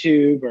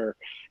YouTube, or,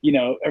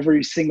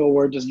 every single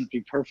word doesn't have to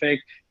be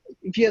perfect.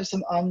 If you have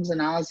some ums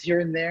and ahs here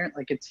and there,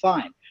 like, it's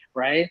fine,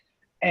 right?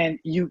 And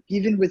you,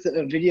 even with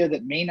a video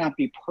that may not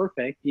be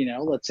perfect,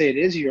 let's say it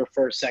is your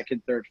first,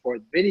 second, third,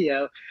 fourth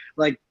video,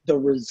 like, the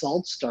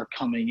results start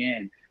coming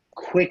in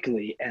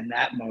quickly, and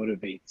that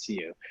motivates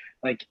you.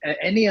 Like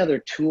any other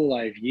tool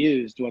I've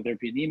used, whether it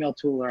be an email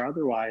tool or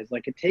otherwise,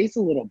 like, it takes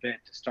a little bit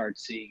to start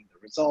seeing the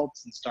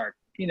results and start,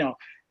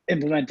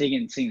 implementing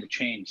and seeing the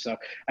change. So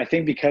I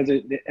think because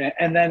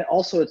and then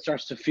also it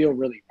starts to feel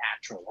really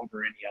natural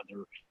over any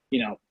other,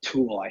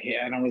 tool. I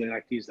don't really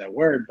like to use that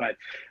word, but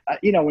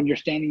when you're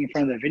standing in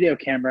front of the video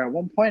camera, at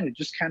one point it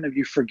just kind of,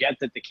 you forget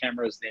that the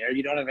camera is there.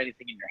 You don't have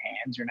anything in your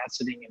hands. You're not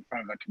sitting in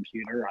front of a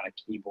computer on a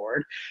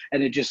keyboard,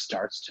 and it just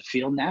starts to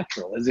feel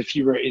natural, as if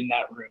you were in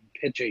that room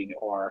pitching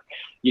or,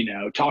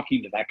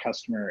 talking to that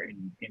customer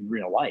in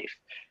real life.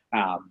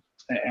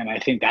 And I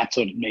think that's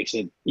what makes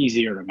it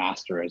easier to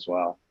master as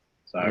well.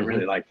 So I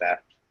really like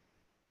that.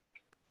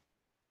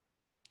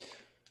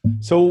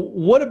 So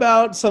what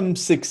about some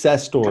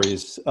success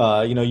stories?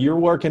 You're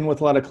working with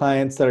a lot of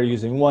clients that are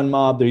using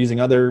OneMob, they're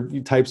using other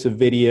types of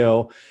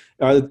video.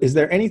 Is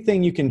there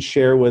anything you can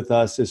share with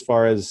us as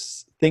far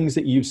as things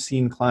that you've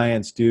seen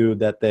clients do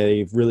that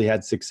they've really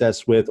had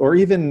success with? Or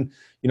even,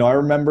 I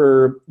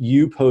remember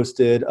you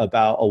posted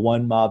about a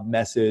OneMob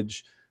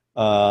message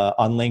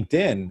on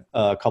LinkedIn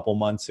a couple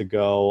months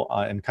ago,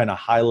 and kind of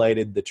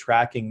highlighted the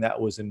tracking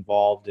that was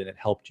involved, and it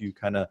helped you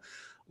kind of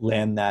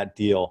land that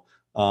deal.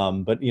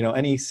 But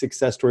any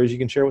success stories you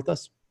can share with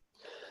us?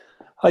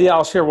 Yeah,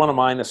 I'll share one of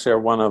mine to share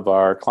one of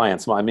our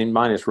clients. I mean,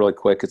 mine is really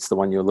quick. It's the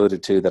one you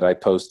alluded to that I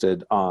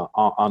posted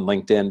on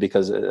LinkedIn,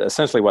 because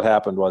essentially what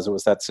happened was, it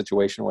was that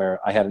situation where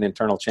I had an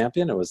internal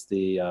champion. It was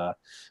the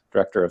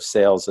director of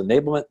sales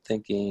enablement,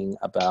 thinking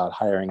about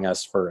hiring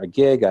us for a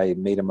gig. I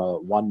made him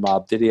a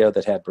OneMob video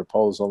that had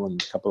proposal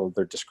and a couple of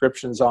their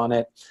descriptions on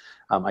it.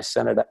 I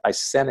sent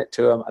it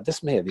to him.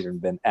 This may have even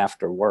been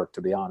after work,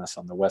 to be honest,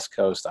 on the West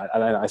Coast.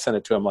 I sent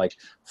it to him like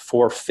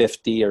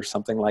 4:50 or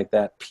something like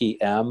that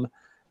PM.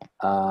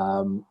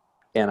 And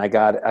I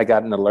got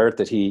an alert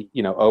that he,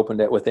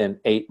 opened it within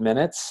 8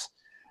 minutes.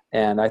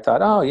 And I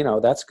thought,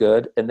 oh, that's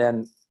good. And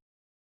then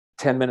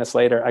 10 minutes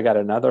later, I got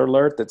another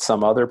alert that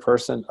some other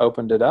person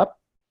opened it up.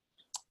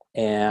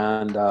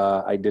 And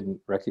I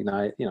didn't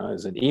recognize, it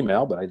was an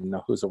email, but I didn't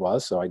know whose it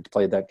was. So I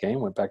played that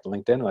game, went back to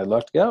LinkedIn, and I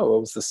looked, it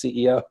was the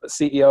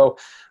CEO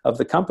of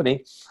the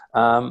company.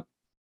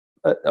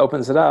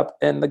 Opens it up,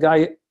 and the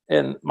guy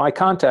in my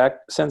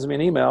contact sends me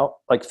an email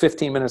like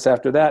 15 minutes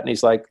after that. And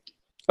he's like,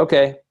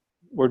 okay,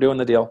 we're doing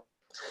the deal.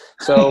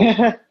 So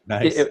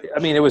Nice.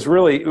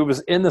 it was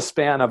in the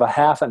span of a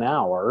half an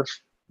hour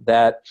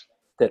that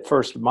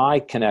first my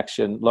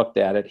connection looked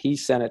at it. He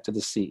sent it to the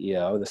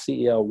CEO. The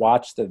CEO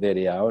watched the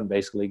video and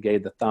basically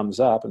gave the thumbs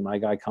up, and my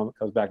guy comes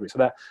back to me.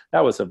 So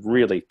that was a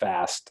really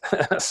fast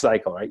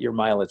cycle, right? Your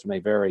mileage may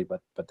vary,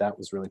 but that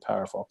was really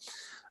powerful.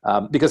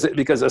 Because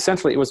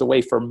essentially it was a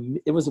way for me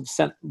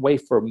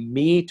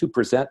to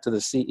present to the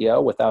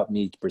CEO without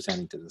me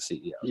presenting to the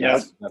CEO.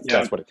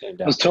 That's what it came down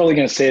to. I was totally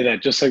going to say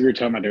that, just like we were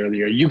talking about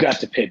earlier. You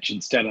got to pitch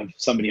instead of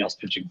somebody else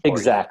pitching for you.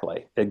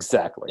 Exactly.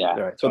 Yeah.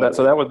 Right. So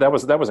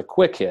that was a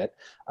quick hit.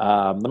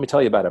 Let me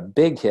tell you about a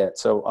big hit.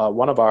 So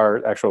one of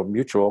our actual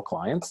mutual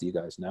clients, you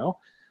guys know,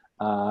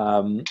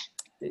 was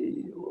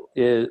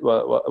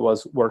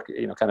work,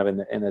 kind of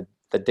in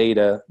the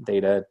data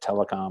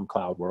telecom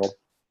cloud world.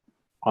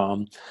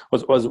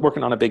 was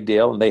working on a big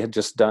deal, and they had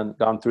just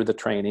gone through the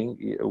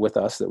training with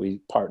us that we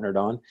partnered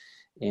on,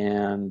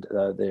 and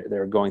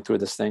they're going through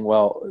this thing.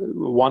 Well,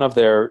 one of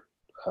their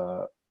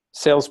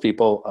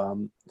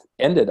salespeople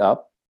ended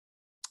up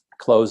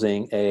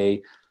closing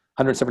a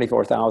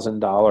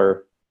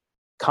 $174,000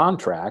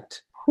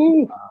 contract.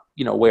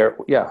 Where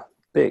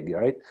big,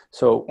 right?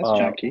 So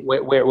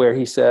where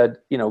he said,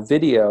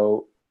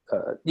 video.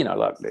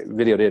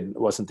 Video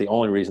wasn't the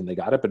only reason they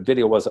got it, but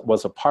video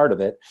was a part of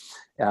it.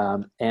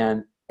 And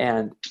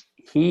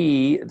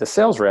the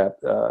sales rep,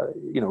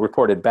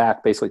 reported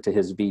back basically to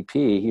his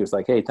VP. He was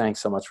like, "Hey, thanks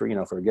so much for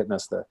getting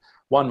us the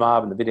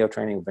OneMob and the video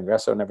training with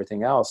Vengresso and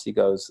everything else." He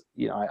goes,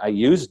 I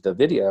used the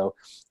video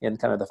in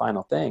kind of the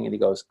final thing. And he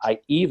goes,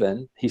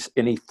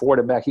 he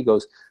forwarded back. He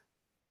goes,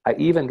 "I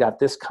even got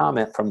this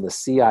comment from the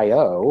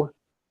CIO.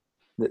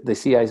 The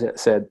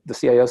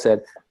CIO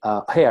said,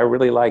 hey, I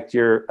really liked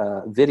your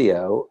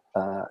video.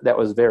 That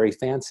was very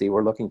fancy.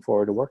 We're looking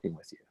forward to working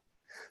with you."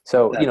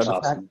 So,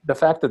 awesome. the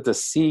fact that the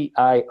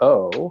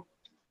CIO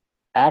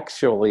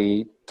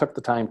actually took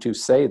the time to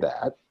say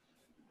that,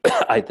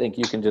 I think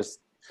you can just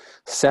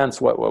sense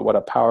what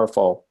a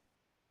powerful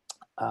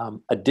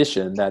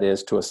addition that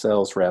is to a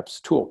sales rep's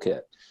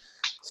toolkit.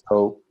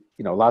 So,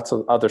 lots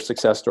of other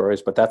success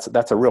stories, but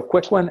that's a real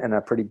quick one and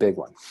a pretty big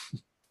one.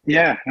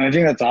 Yeah, and I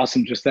think that's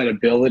awesome, just that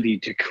ability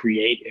to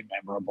create a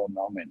memorable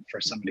moment for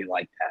somebody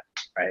like that,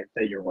 right,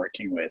 that you're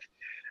working with.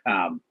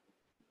 I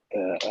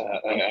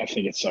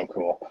think it's so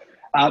cool.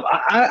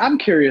 I'm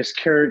curious,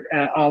 Kurt,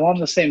 along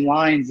the same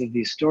lines of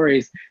these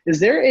stories,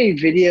 is there a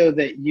video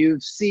that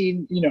you've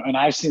seen, and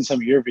I've seen some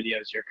of your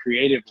videos, your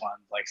creative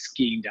ones, like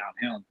skiing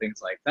downhill and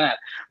things like that,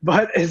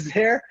 but is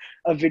there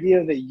a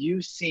video that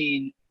you've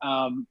seen,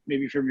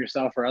 maybe from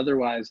yourself or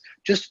otherwise,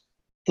 just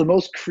the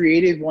most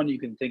creative one you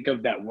can think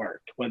of that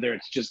worked, whether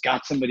it's just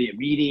got somebody a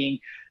meeting,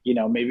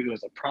 maybe it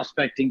was a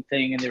prospecting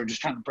thing and they were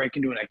just trying to break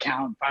into an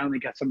account and finally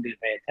got somebody to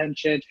pay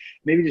attention,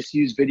 maybe just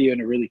use video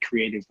in a really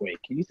creative way.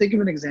 Can you think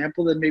of an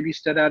example that maybe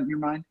stood out in your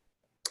mind?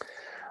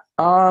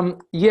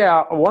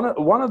 Yeah,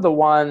 one of the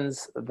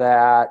ones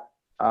that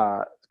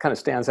kind of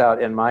stands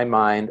out in my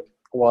mind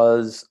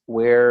was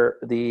where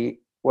the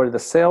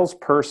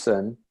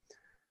salesperson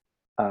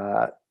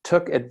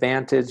took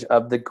advantage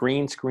of the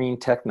green screen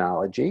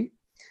technology,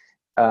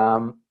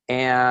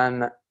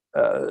 and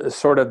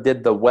sort of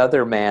did the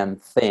weatherman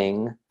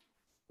thing,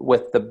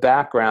 with the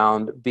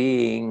background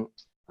being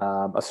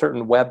a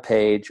certain web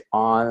page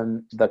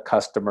on the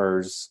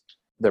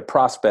their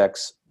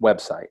prospect's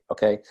website.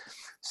 Okay.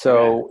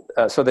 So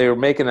they were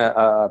making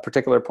a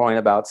particular point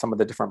about some of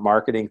the different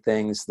marketing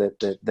things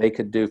that they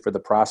could do for the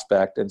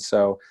prospect. And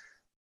so,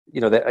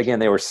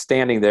 they were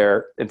standing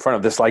there in front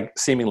of this like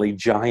seemingly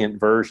giant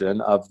version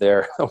of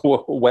their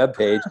web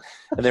page,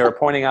 and they were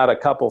pointing out a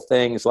couple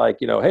things like,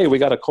 hey, we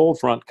got a cold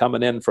front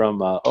coming in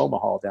from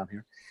Omaha down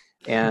here.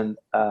 And,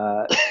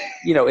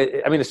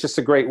 it's just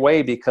a great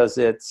way because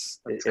it's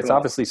cool.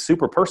 Obviously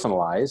super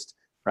personalized,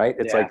 right?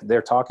 It's like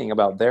they're talking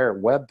about their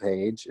web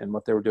page and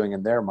what they were doing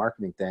in their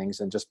marketing things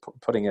and just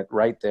putting it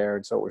right there.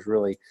 And so it was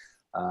really,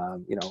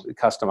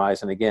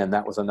 customized. And again,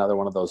 that was another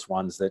one of those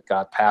ones that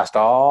got passed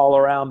all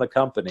around the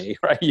company,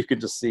 right? You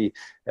could just see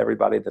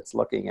everybody that's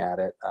looking at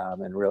it,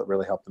 and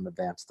really help them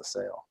advance the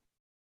sale.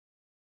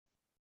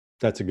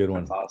 That's a good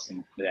one. That's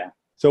awesome. Yeah.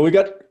 So we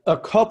got a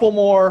couple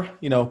more,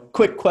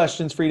 quick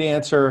questions for you to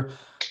answer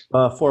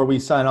before we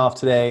sign off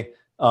today.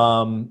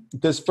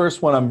 This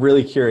first one I'm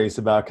really curious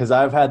about because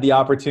I've had the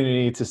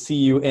opportunity to see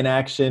you in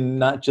action,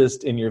 not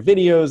just in your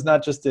videos,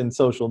 not just in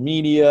social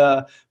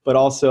media, but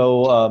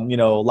also,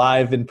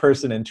 live in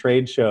person in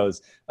trade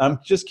shows. I'm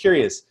just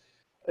curious,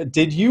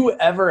 did you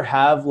ever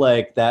have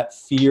like that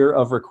fear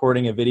of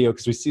recording a video?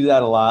 Because we see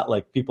that a lot,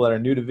 like people that are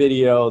new to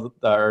video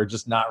are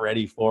just not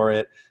ready for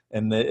it.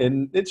 And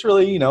it's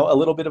really, a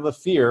little bit of a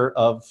fear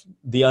of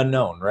the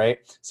unknown, right?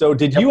 So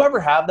did you ever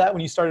have that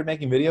when you started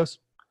making videos?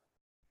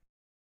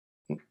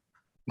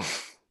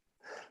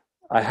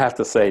 I have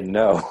to say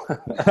no.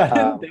 I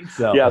didn't think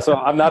so. Yeah, so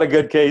I'm not a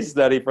good case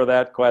study for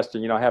that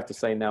question. I have to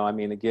say no. I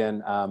mean,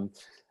 again, I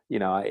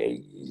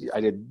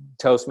did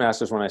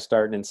Toastmasters when I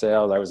started in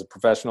sales. I was a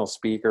professional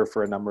speaker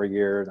for a number of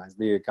years. I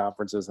did at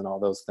conferences and all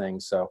those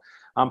things. So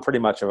I'm pretty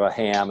much of a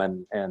ham.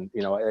 And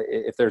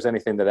if there's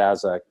anything that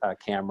has a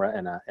camera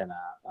and a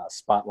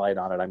spotlight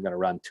on it, I'm going to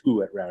run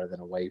to it rather than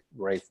away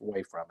from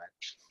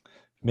it.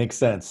 Makes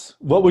sense.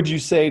 What would you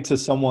say to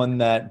someone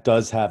that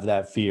does have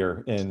that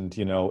fear and,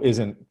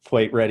 isn't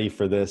quite ready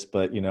for this,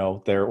 but,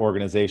 their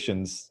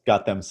organization's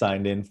got them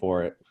signed in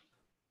for it?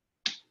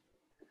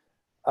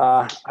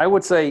 I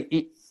would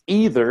say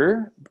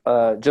either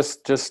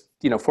just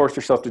force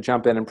yourself to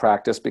jump in and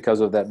practice because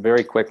of that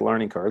very quick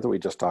learning curve that we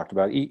just talked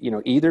about.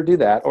 Either do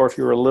that, or if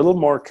you're a little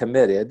more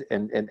committed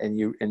and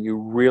you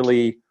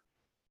really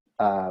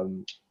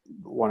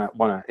want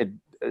to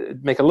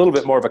make a little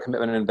bit more of a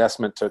commitment and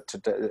investment to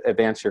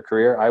advance your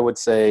career, I would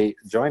say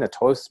join a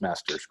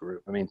Toastmasters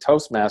group. I mean,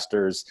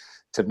 Toastmasters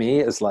to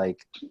me is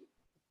like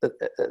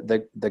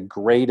the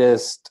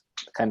greatest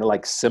kind of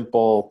like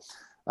simple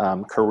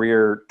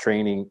career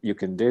training you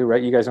can do,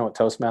 right? You guys know what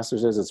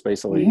Toastmasters is? It's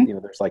basically, Mm-hmm.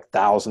 there's like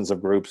thousands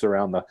of groups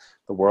around the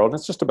world. And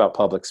it's just about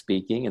public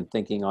speaking and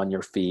thinking on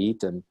your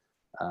feet and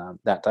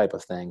that type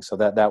of thing. So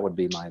that would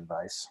be my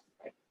advice.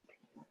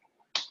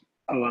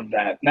 I love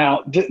that.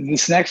 Now,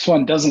 this next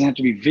one doesn't have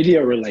to be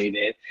video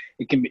related.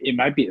 It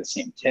might be the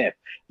same tip,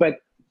 but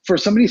for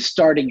somebody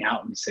starting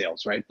out in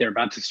sales, right? They're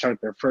about to start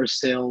their first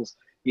sales,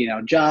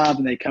 job,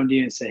 and they come to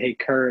you and say, "Hey,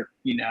 Kurt,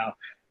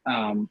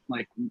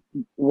 like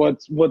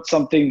what's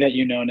something that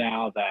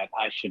now that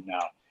I should know,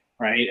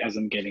 right? As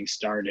I'm getting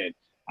started,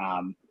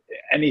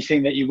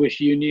 anything that you wish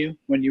you knew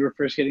when you were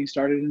first getting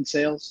started in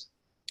sales?"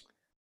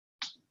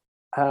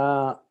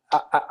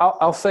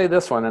 I'll say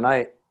this one, and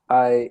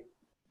I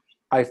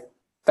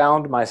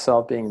found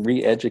myself being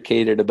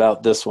re-educated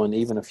about this one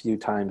even a few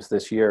times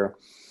this year.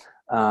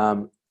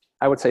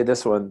 I would say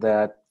this one,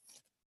 that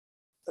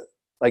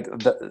like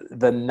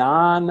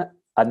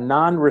a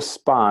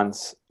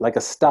non-response, like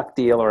a stuck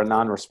deal or a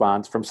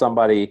non-response from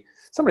somebody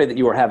that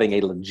you were having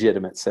a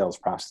legitimate sales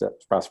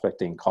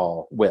prospecting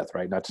call with,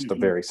 right? Not just a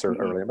very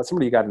early, but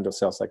somebody you got into a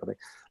sales cycle thing.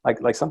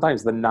 Like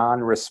sometimes the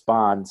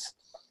non-response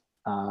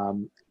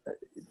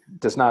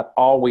does not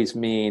always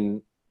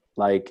mean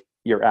like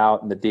you're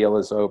out and the deal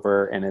is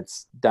over and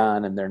it's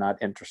done and they're not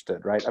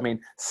interested, right? I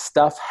mean,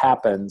 stuff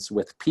happens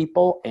with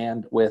people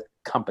and with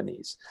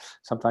companies.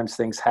 Sometimes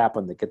things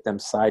happen that get them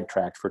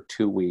sidetracked for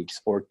 2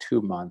 weeks or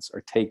 2 months,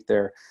 or take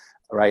their,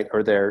 right,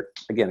 or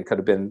again, it could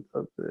have been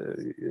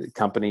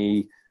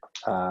company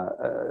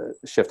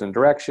shift in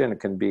direction. It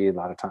can be a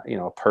lot of time,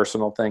 a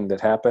personal thing that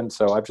happened.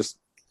 So I just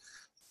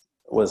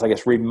was, I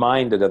guess,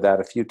 reminded of that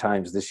a few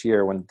times this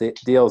year when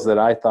deals that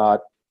I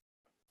thought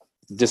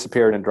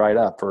disappeared and dried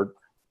up for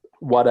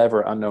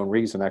whatever unknown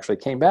reason actually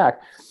came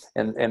back.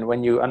 And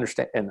when you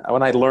understand, and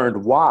when I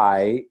learned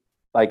why,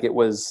 like it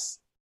was,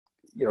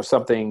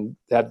 something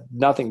that had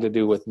nothing to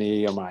do with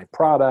me or my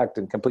product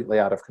and completely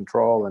out of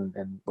control and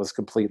was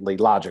completely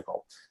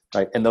logical,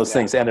 right? And those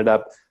things ended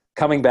up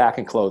coming back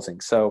and closing.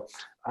 So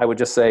I would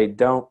just say,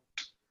 don't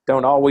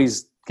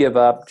always give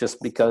up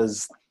just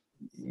because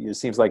it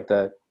seems like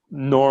the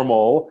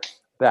normal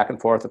back and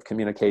forth of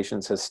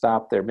communications has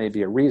stopped. There may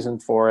be a reason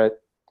for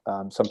it.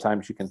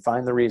 Sometimes you can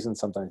find the reason.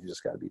 Sometimes you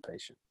just got to be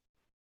patient.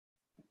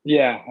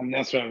 Yeah, and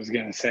that's what I was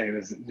going to say.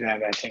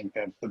 I think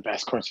that the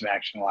best course of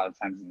action a lot of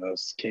times in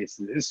those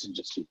cases is to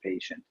just be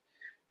patient,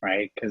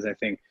 right? Because I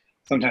think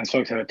sometimes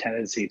folks have a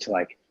tendency to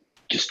like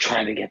just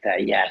try to get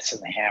that yes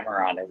and the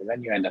hammer on it, and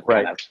then you end up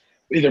kind of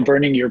either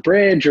burning your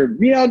bridge or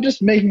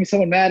just making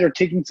someone mad or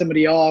taking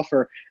somebody off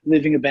or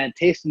leaving a bad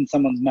taste in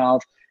someone's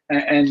mouth.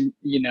 And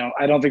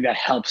I don't think that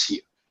helps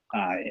you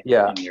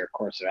in your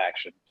course of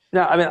action.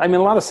 No, I mean,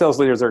 a lot of sales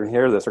leaders are going to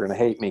hear this, are going to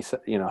hate me,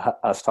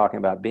 us talking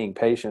about being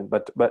patient.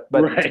 But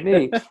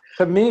right.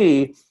 to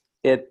me,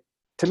 it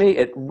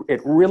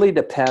really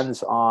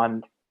depends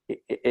on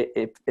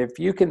if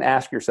you can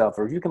ask yourself,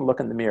 or if you can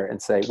look in the mirror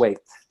and say, wait,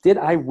 did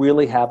I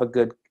really have a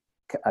good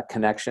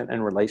connection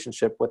and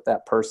relationship with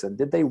that person?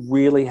 Did they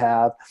really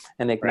have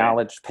an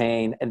acknowledged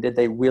pain, and did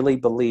they really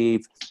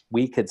believe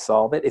we could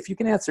solve it? If you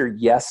can answer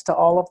yes to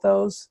all of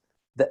those,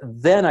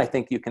 then I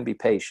think you can be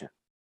patient,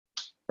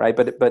 right?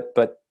 But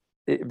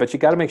you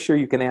got to make sure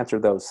you can answer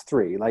those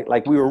three.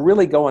 Like we were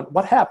really going,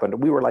 what happened?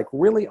 We were like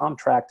really on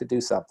track to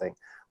do something.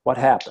 What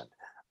happened?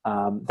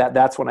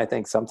 That's when I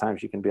think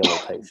sometimes you can be a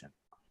little patient.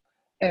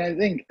 And I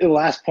think the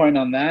last point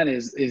on that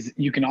is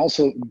you can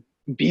also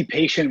be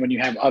patient when you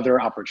have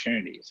other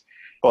opportunities.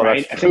 Well,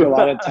 right? I think a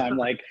lot of time,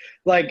 like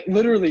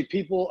literally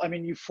people, I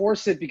mean, you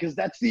force it because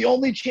that's the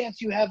only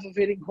chance you have of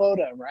hitting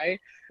quota, right?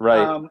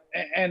 Right.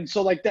 And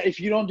so like that, if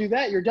you don't do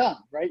that, you're done,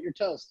 right? You're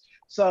toast.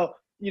 So,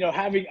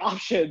 having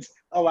options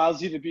allows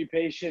you to be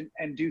patient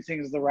and do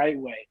things the right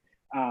way,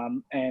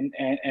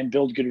 and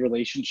build good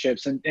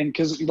relationships. And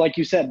because like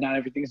you said, not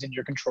everything is in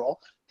your control.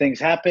 Things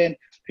happen,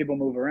 people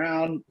move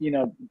around,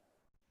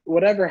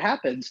 whatever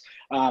happens.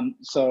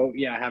 So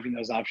yeah, having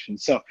those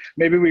options. So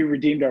maybe we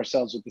redeemed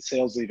ourselves with the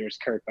sales leaders,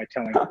 Kurt, by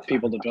telling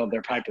people to build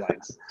their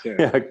pipelines too.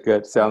 Yeah,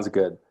 good. Sounds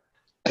good.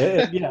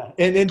 Yeah.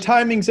 And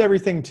timing's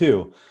everything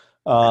too.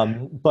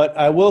 But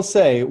I will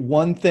say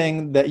one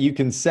thing that you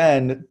can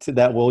send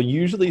that will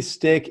usually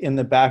stick in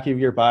the back of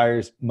your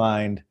buyer's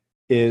mind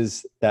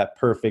is that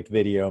perfect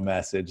video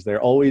message.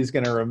 They're always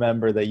going to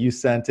remember that you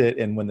sent it.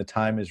 And when the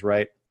time is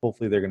right,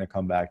 hopefully they're going to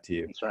come back to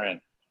you. That's right.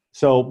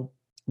 So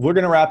we're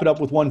going to wrap it up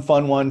with one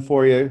fun one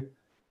for you.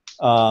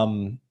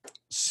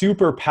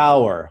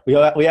 Superpower.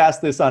 We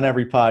ask this on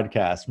every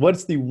podcast.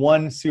 What's the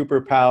one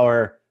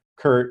superpower,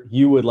 Kurt,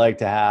 you would like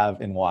to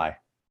have, and why?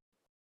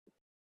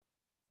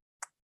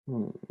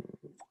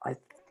 I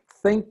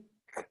think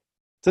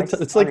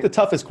it's like the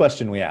toughest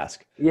question we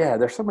ask. Yeah,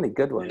 there's so many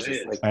good ones.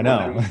 Like, I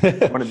know.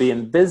 Want to be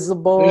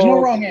invisible? There's no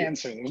wrong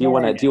answer. Do you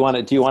want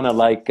to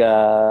like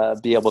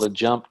be able to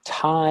jump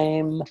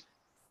time?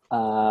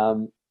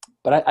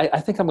 But I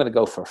think I'm going to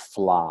go for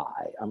fly.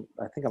 I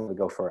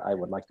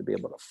would like to be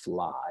able to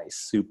fly,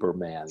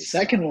 Superman.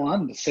 Second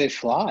one to say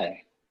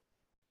fly.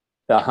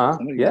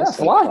 Yeah,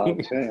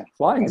 flying.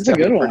 Flying is a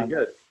good one. Pretty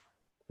good.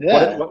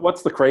 Yeah.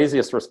 What's the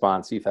craziest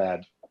response you've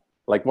had?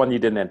 Like one you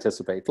didn't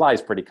anticipate. Fly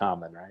is pretty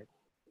common, right?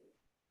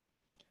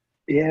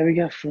 Yeah, we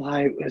got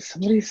fly.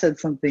 Somebody said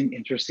something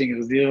interesting. It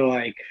was either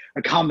like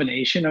a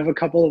combination of a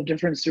couple of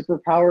different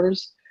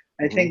superpowers,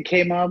 I think,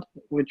 came up,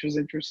 which was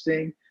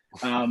interesting.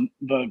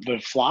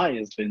 But fly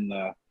has been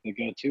the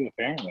go-to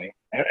apparently.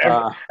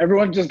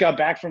 Everyone just got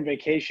back from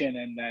vacation,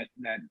 and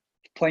that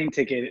plane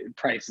ticket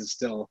price is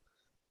still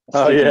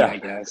sticky, I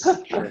guess.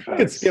 You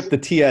could skip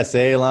the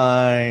TSA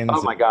lines.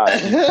 Oh my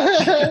gosh.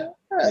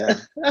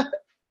 Yeah.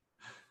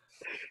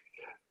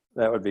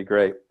 That would be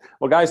great.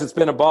 Well, guys, it's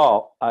been a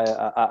ball.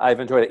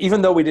 I've enjoyed it.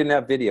 Even though we didn't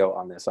have video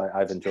on this,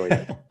 I've enjoyed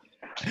it.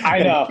 I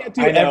know. You can't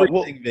do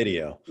everything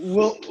video.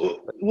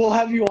 We'll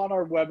have you on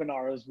our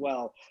webinar as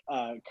well,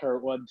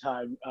 Kurt, one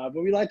time. But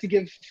we like to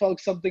give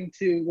folks something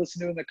to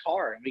listen to in the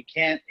car, and we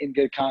can't, in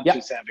good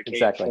conscience,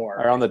 advocate for.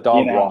 Or on the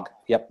dog walk.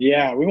 Yep.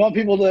 Yeah, we want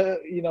people to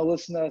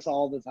listen to us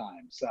all the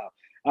time. So.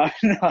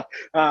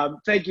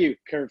 Thank you,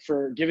 Kurt,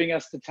 for giving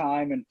us the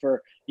time and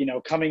for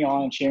coming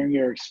on and sharing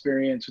your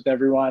experience with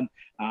everyone.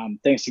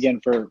 Thanks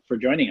again for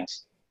joining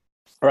us.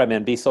 All right,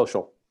 man. Be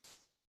social.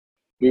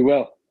 We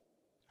will.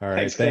 All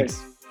right.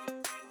 Thanks.